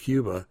wall into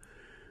Cuba,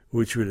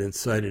 which would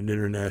incite an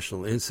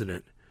international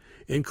incident.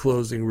 In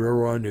closing, Real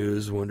Raw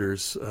News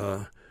wonders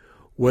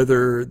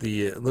whether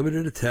the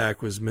limited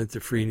attack was meant to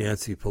free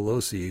Nancy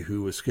Pelosi,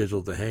 who was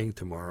scheduled to hang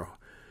tomorrow.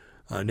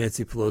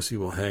 Nancy Pelosi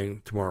will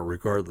hang tomorrow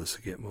regardless,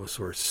 a Gitmo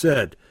source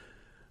said.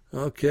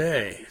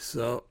 Okay,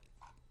 so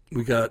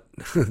we got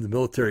the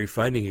military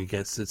fighting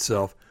against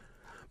itself.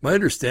 My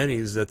understanding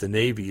is that the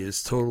Navy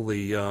is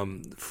totally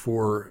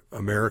for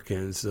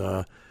Americans,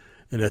 and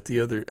that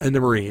and the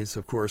Marines,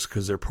 of course,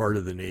 because they're part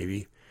of the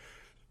Navy,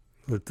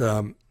 but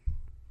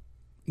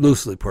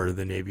loosely part of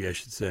the Navy, I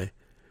should say.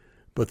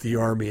 But the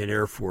Army and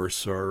Air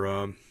Force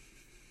are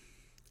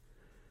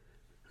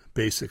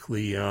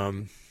basically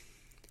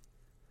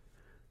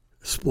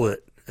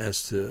split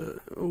as to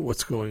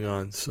what's going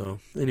on. So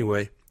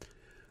anyway,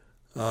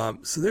 so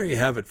there you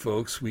have it,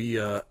 folks.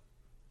 Here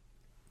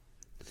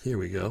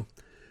we go.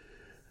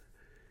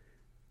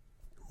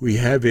 We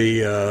have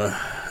a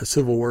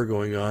civil war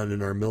going on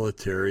in our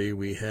military.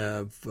 We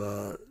have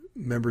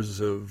members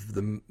of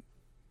the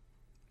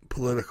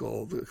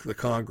the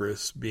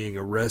Congress being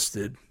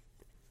arrested,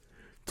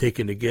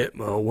 taken to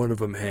Gitmo, one of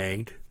them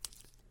hanged.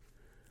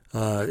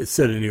 It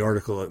said in the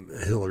article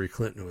that Hillary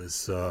Clinton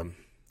was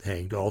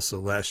hanged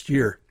also last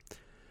year.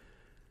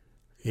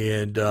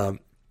 And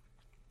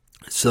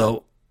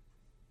so,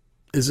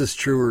 is this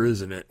true or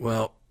isn't it?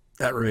 Well,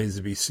 that remains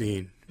to be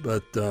seen.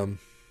 But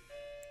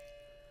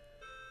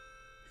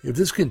if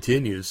this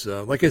continues,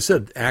 like I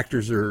said,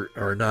 actors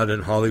are not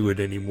in Hollywood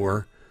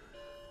anymore.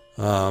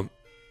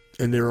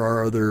 And there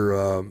are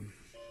other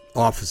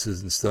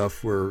offices and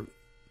stuff where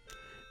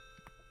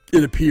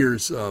it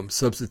appears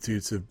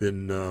substitutes have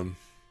been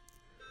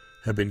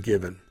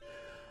given.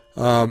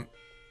 Now,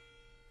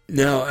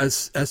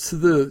 as to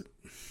the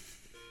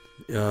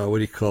what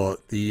do you call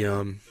it?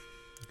 The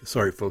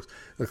sorry, folks,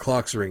 the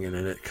clock's ringing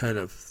and it kind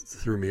of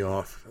threw me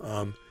off.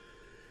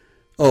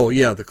 Oh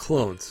yeah, the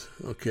clones.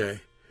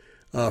 Okay.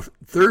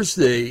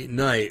 Thursday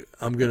night,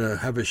 I'm going to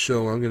have a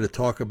show. I'm going to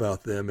talk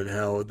about them and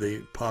how they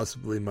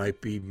possibly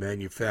might be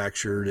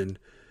manufactured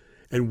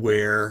and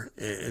where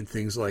and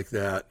things like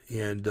that.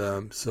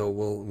 And so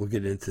we'll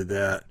get into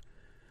that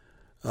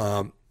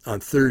on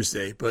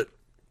Thursday. But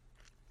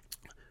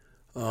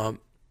the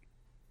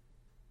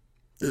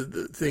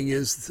thing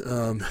is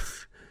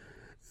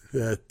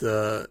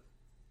that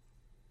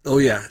oh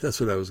yeah, that's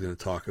what I was going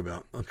to talk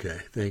about. Okay,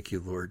 thank you,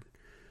 Lord.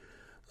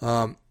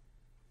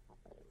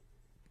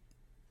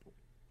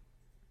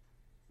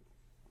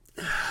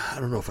 I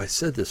don't know if I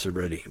said this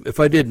already. If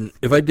I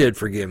did,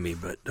 forgive me.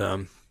 But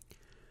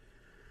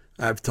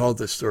I've told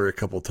this story a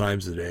couple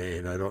times today,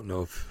 and I don't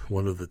know if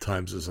one of the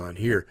times is on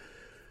here.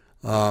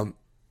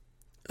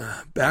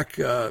 Back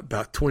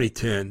about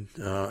 2010,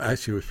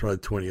 actually it was probably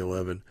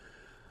 2011.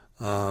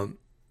 I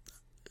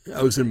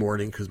was in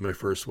mourning because my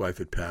first wife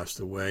had passed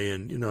away,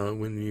 and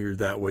when you're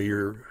that way,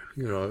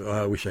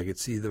 I wish I could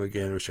see them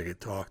again. I wish I could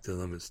talk to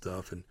them and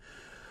stuff,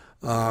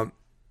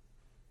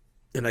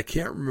 and I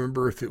can't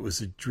remember if it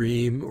was a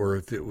dream or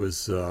if it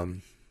was a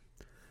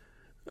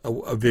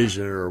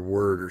vision or a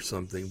word or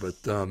something, but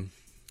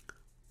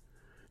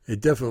it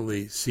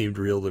definitely seemed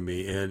real to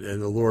me.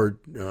 And the Lord,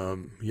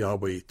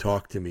 Yahweh,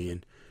 talked to me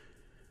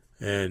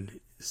and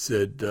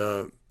said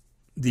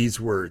these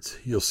words: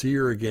 "You'll see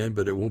her again,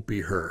 but it won't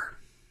be her."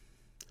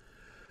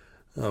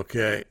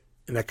 Okay,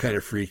 and that kind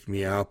of freaked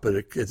me out, but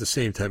at the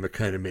same time, it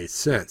kind of made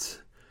sense.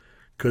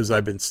 Because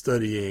I've been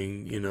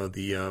studying,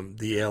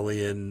 the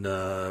alien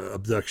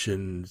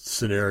abduction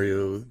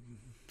scenario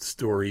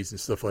stories and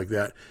stuff like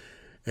that,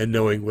 and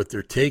knowing what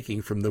they're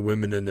taking from the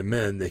women and the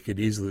men, they could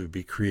easily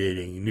be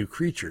creating new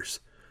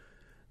creatures.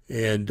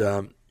 And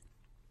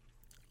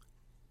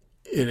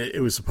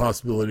it was a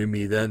possibility to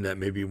me then that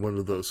maybe one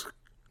of those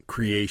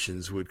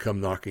creations would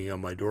come knocking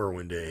on my door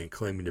one day and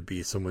claiming to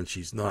be someone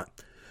she's not.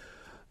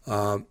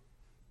 And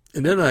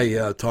then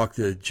I talked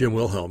to Jim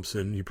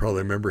Wilhelmsen. You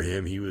probably remember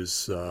him. He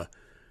was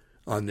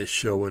on this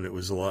show when it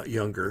was a lot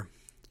younger,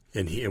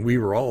 and we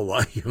were all a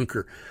lot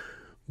younger,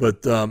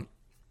 but and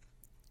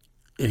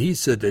he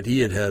said that he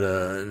had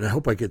and I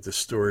hope I get the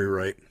story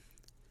right,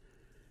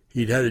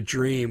 he'd had a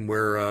dream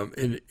where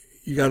and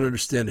you got to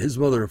understand, his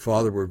mother and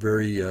father were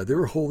very they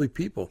were holy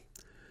people,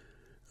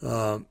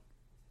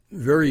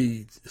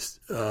 very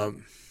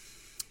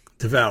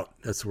devout,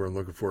 that's the word I'm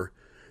looking for,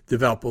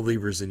 devout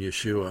believers in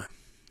Yeshua.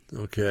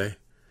 Okay.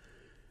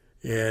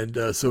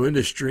 And so in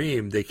this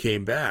dream they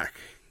came back.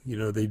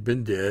 They'd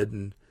been dead,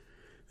 and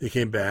they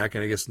came back,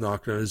 and I guess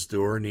knocked on his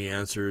door, and he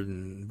answered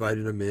and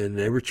invited him in.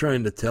 They were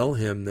trying to tell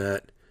him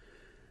that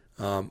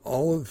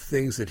all of the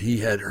things that he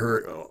had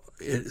heard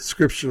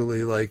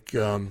scripturally, like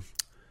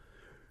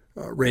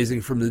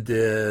raising from the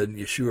dead,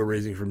 Yeshua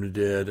raising from the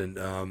dead, and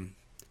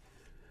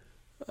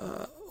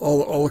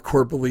all the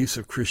core beliefs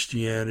of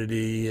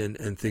Christianity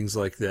and things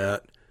like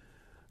that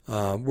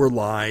were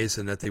lies,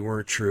 and that they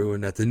weren't true,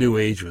 and that the New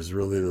Age was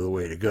really the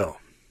way to go.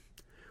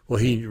 Well,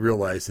 he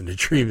realized in a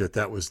dream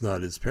that was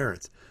not his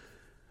parents.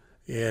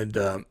 And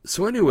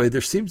so anyway,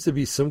 there seems to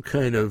be some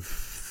kind of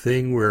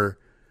thing where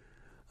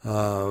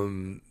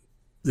the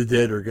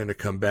dead are going to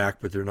come back,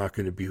 but they're not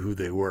going to be who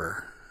they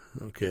were.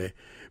 Okay.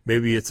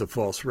 Maybe it's a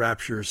false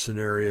rapture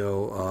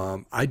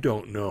scenario. I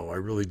don't know. I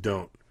really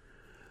don't.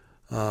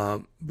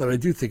 But I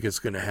do think it's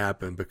going to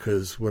happen,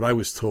 because what I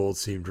was told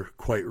seemed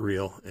quite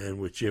real, and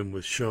what Jim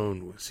was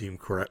shown seemed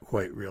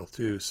quite real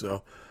too.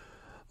 So,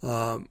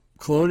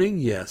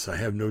 cloning, yes, I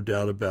have no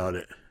doubt about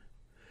it.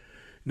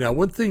 Now,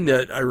 one thing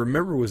that I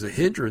remember was a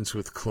hindrance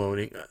with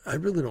cloning. I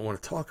really don't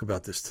want to talk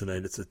about this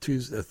tonight. It's a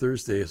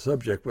Thursday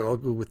subject, but I'll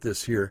go with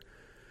this here.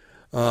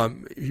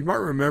 You might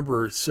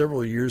remember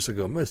several years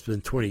ago, it must have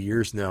been 20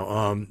 years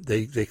now,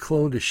 they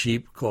cloned a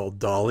sheep called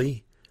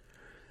Dolly.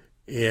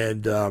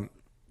 And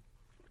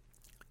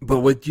but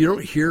what you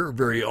don't hear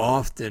very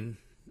often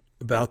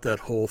about that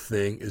whole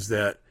thing is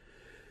that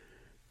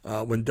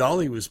when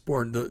Dolly was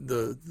born,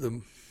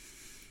 the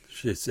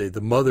should I say the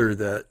mother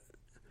that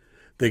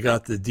they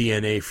got the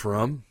DNA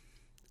from.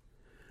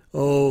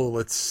 Oh,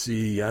 let's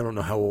see. I don't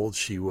know how old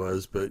she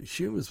was, but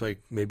she was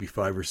like maybe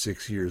 5 or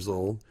 6 years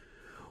old.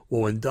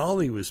 Well, when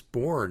Dolly was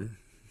born,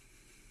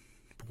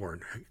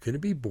 can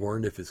it be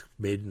born if it's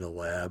made in a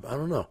lab? I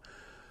don't know.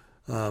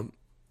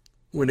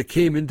 When it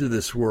came into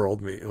this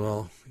world,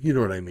 well, you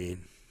know what I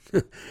mean.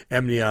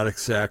 Amniotic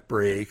sac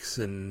breaks,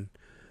 and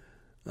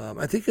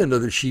I think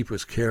another sheep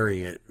was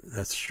carrying it.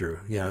 That's true.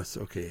 Yeah, it's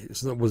okay.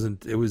 It was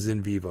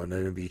in vivo, not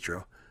in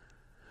vitro.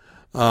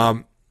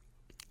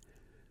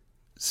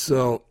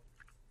 So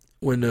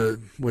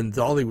when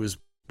Dolly was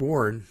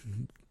born,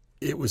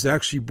 it was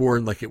actually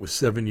born like it was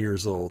 7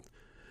 years old.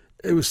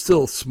 It was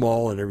still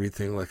small and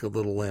everything, like a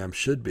little lamb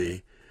should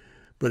be,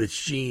 but its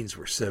genes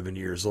were 7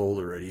 years old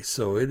already.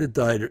 So it had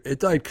died. It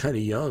died kind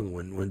of young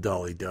when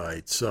Dolly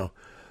died. So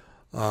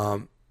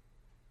that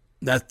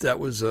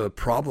was a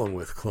problem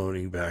with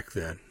cloning back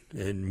then,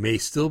 and may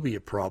still be a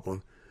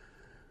problem.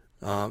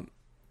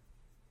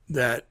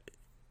 That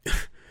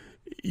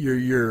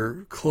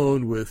you're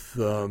cloned with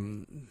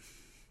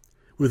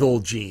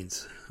old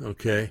genes.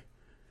 Okay.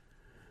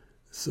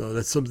 So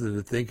that's something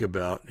to think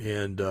about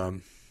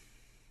and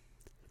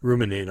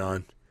ruminate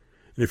on.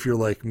 And if you're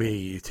like me,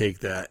 you take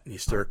that and you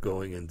start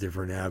going in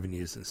different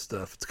avenues and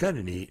stuff. It's kind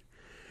of neat.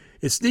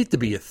 It's neat to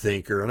be a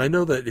thinker. And I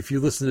know that if you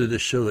listen to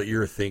this show that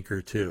you're a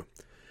thinker too.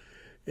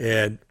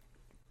 And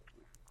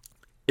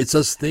it's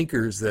us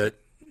thinkers that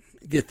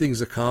get things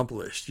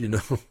accomplished, you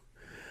know.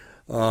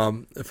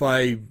 If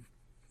I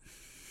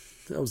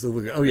was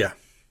looking, oh yeah.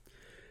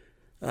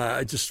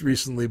 I just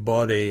recently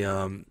bought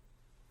a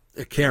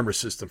camera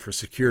system for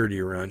security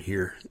around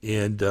here,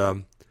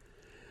 and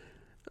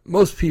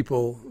most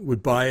people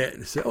would buy it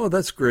and say, "Oh,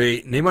 that's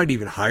great," and they might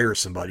even hire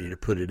somebody to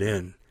put it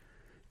in,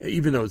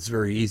 even though it's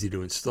very easy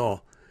to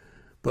install.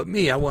 But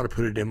me, I want to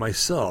put it in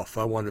myself.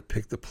 I want to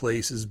pick the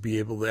places, be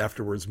able to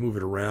afterwards move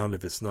it around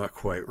if it's not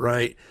quite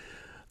right.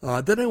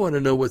 Then I want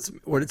to know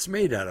what it's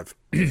made out of.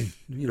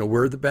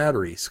 Where are the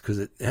batteries? Because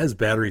it has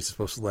batteries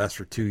supposed to last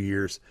for 2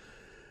 years.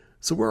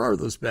 So where are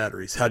those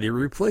batteries? How do you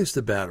replace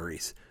the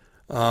batteries?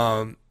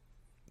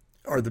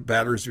 Are the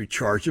batteries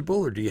rechargeable,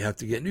 or do you have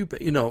to get new?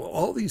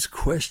 All these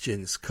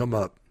questions come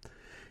up.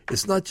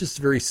 It's not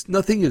just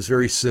nothing is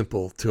very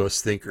simple to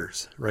us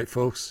thinkers, right,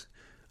 folks?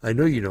 I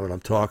know you know what I'm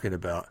talking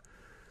about.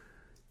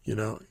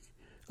 We're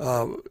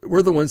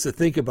the ones that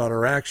think about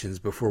our actions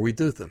before we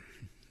do them.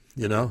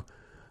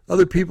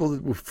 Other people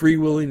will free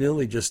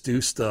willy-nilly just do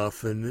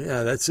stuff, and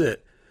yeah, that's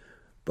it.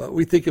 But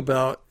we think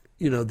about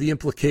the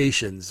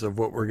implications of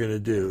what we're going to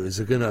do. Is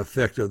it going to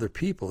affect other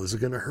people? Is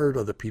it going to hurt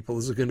other people?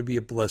 Is it going to be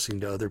a blessing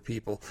to other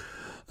people?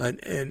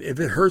 And if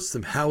it hurts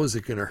them, how is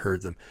it going to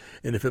hurt them?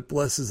 And if it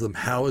blesses them,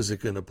 how is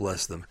it going to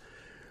bless them?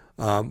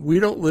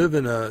 We don't live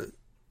in a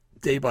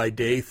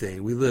day-by-day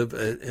thing. We live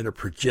in a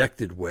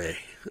projected way,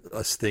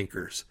 us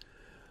thinkers.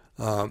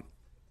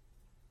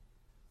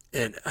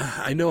 And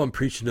I know I'm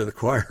preaching to the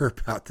choir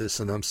about this,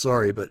 and I'm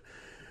sorry, but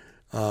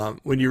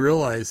when you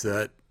realize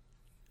that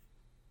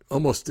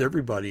almost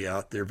everybody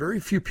out there, very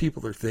few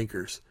people are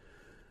thinkers.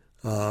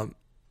 And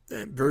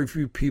very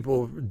few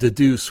people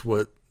deduce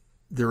what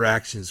their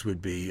actions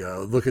would be,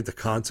 look at the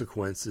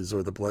consequences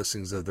or the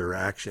blessings of their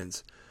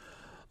actions.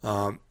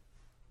 And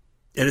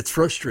it's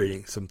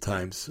frustrating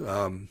sometimes,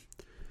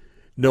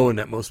 knowing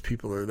that most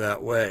people are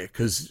that way,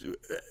 because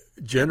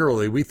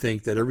generally we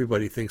think that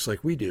everybody thinks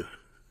like we do,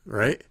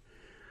 right?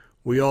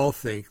 We all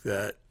think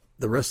that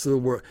the rest of the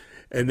world,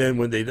 and then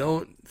when they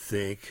don't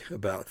think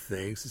about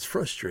things, it's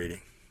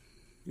frustrating.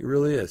 It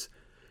really is.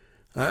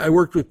 I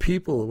worked with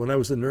people when I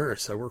was a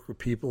nurse. I worked with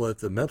people at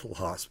the mental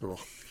hospital.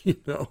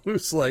 It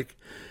was like,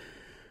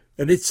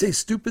 and they'd say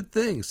stupid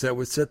things that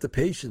would set the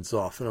patients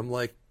off. And I'm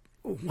like,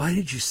 why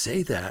did you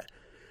say that?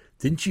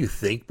 Didn't you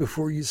think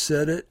before you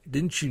said it?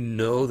 Didn't you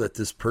know that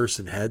this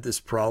person had this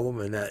problem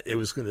and that it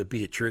was going to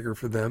be a trigger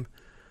for them?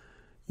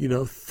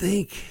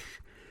 Think.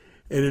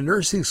 And in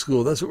nursing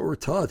school, that's what we're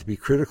taught, to be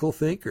critical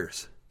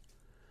thinkers.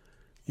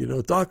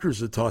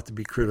 Doctors are taught to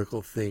be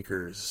critical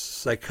thinkers.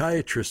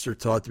 Psychiatrists are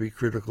taught to be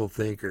critical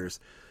thinkers.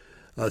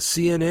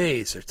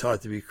 CNAs are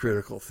taught to be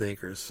critical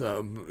thinkers.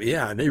 And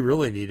they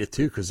really need it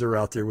too, because they're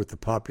out there with the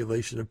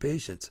population of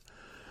patients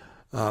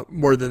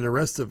more than the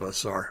rest of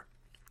us are.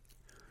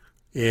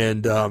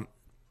 And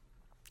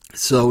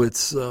so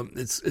it's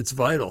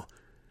vital.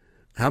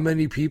 How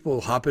many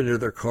people hop into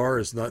their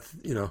cars?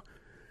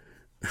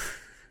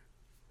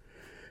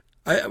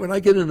 When I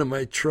get into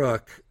my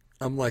truck,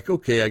 I'm like,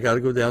 okay, I got to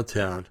go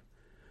downtown.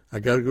 I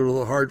got to go to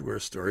the hardware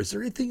store. Is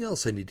there anything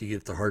else I need to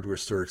get at the hardware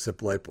store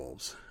except light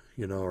bulbs?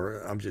 or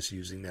I'm just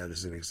using that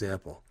as an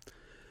example.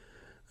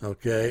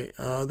 Okay,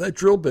 that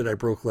drill bit I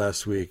broke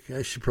last week,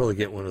 I should probably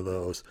get one of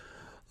those.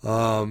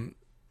 And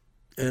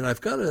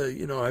I've got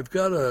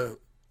to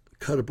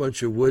cut a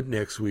bunch of wood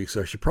next week,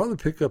 so I should probably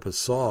pick up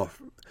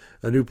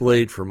a new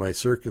blade for my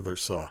circular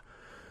saw,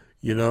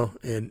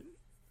 and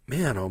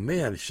man, oh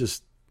man,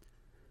 it's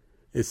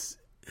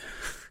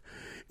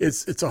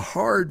it's a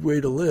hard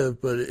way to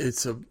live, but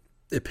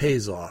it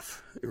pays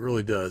off. It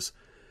really does.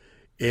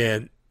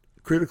 And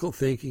critical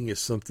thinking is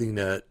something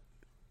that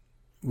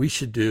we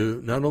should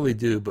not only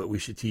do, but we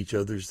should teach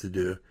others to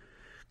do.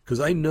 Because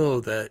I know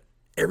that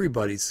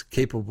everybody's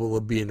capable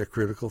of being a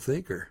critical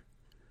thinker.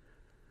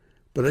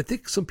 But I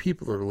think some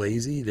people are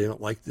lazy. They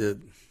don't like to,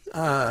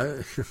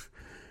 I'm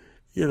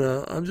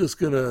just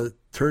going to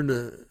turn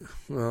to,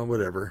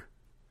 whatever.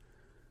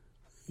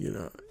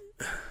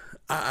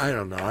 I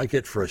don't know. I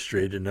get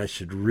frustrated, and I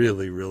should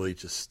really, really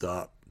just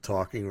stop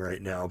talking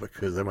right now,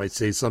 because I might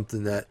say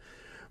something that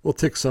will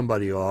tick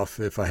somebody off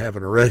if I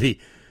haven't already.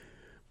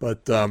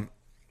 But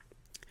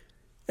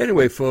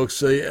anyway,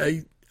 folks,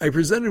 I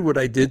presented what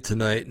I did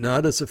tonight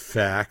not as a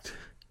fact,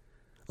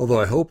 although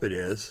I hope it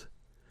is,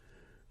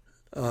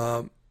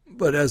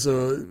 but as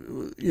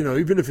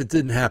even if it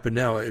didn't happen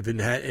now, and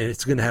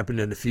it's going to happen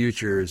in the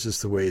future, it's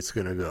just the way it's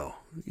going to go,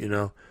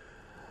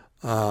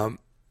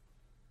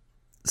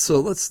 So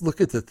let's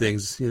look at the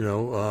things,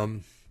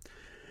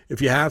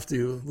 if you have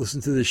to,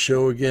 listen to this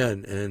show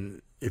again.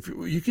 And if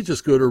you could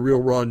just go to Real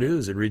Raw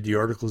News and read the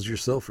articles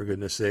yourself, for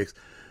goodness sakes.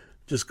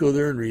 Just go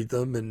there and read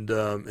them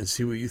and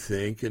see what you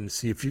think, and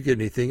see if you get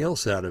anything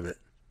else out of it.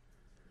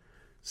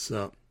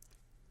 So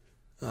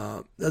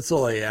that's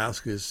all I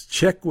ask, is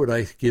check what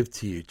I give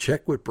to you.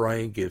 Check what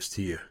Brian gives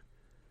to you.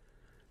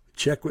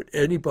 Check what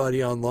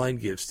anybody online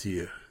gives to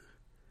you.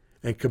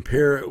 And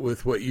compare it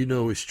with what you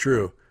know is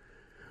true.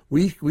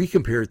 We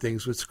compare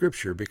things with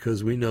Scripture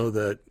because we know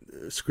that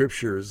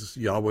Scripture is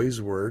Yahweh's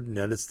word, and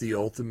that it's the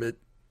ultimate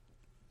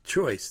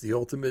choice, the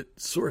ultimate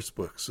source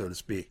book, so to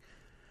speak.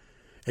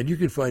 And you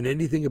can find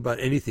anything about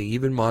anything,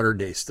 even modern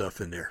day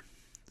stuff in there.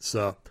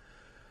 So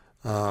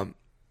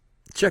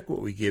check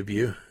what we give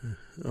you,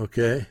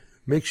 okay?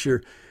 Make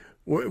sure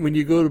when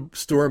you go to the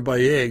store and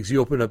buy eggs, you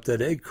open up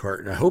that egg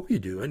carton. I hope you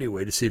do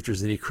anyway, to see if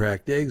there's any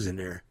cracked eggs in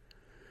there.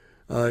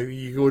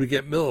 You go to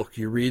get milk,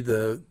 you read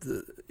the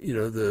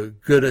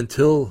good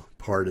until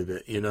part of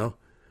it,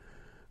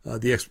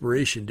 the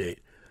expiration date.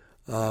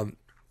 So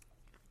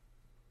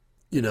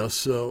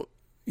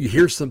you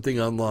hear something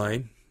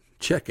online,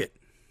 check it.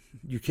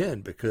 You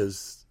can,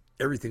 because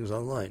everything's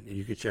online and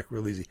you can check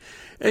real easy.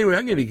 Anyway,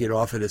 I'm going to get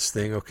off of this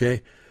thing,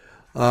 okay?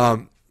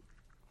 I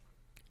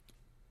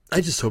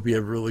just hope you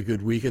have a really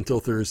good week until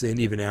Thursday, and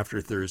even after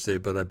Thursday,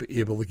 but I'll be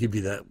able to give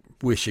you that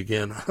wish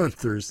again on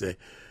Thursday.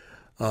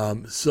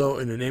 So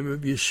in the name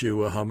of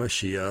Yeshua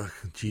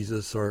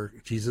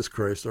HaMashiach, Jesus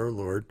Christ our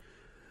Lord,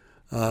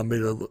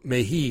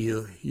 may He,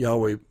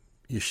 Yahweh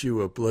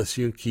Yeshua, bless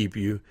you and keep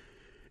you.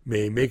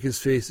 May He make His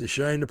face to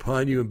shine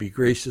upon you and be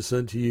gracious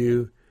unto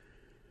you.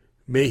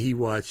 May He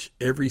watch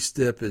every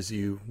step as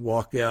you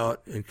walk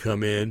out and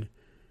come in,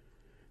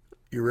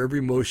 your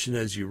every motion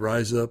as you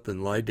rise up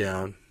and lie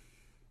down.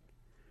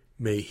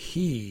 May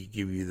He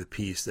give you the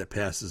peace that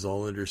passes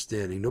all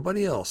understanding.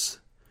 Nobody else,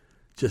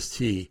 just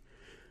He.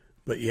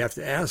 But you have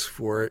to ask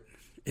for it,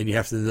 and you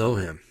have to know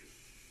Him,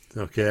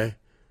 okay?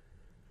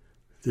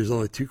 There's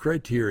only two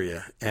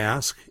criteria,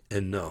 ask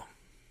and know,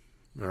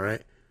 all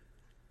right?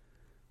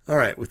 All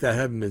right, with that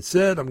having been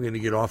said, I'm going to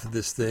get off of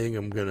this thing.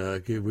 I'm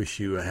going to wish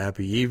you a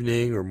happy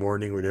evening or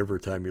morning, whatever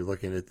time you're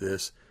looking at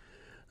this,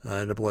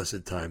 and a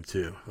blessed time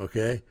too,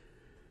 okay?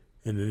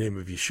 In the name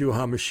of Yeshua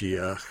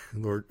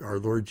HaMashiach, our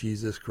Lord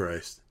Jesus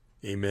Christ,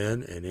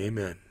 amen and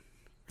amen.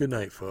 Good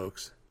night,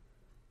 folks.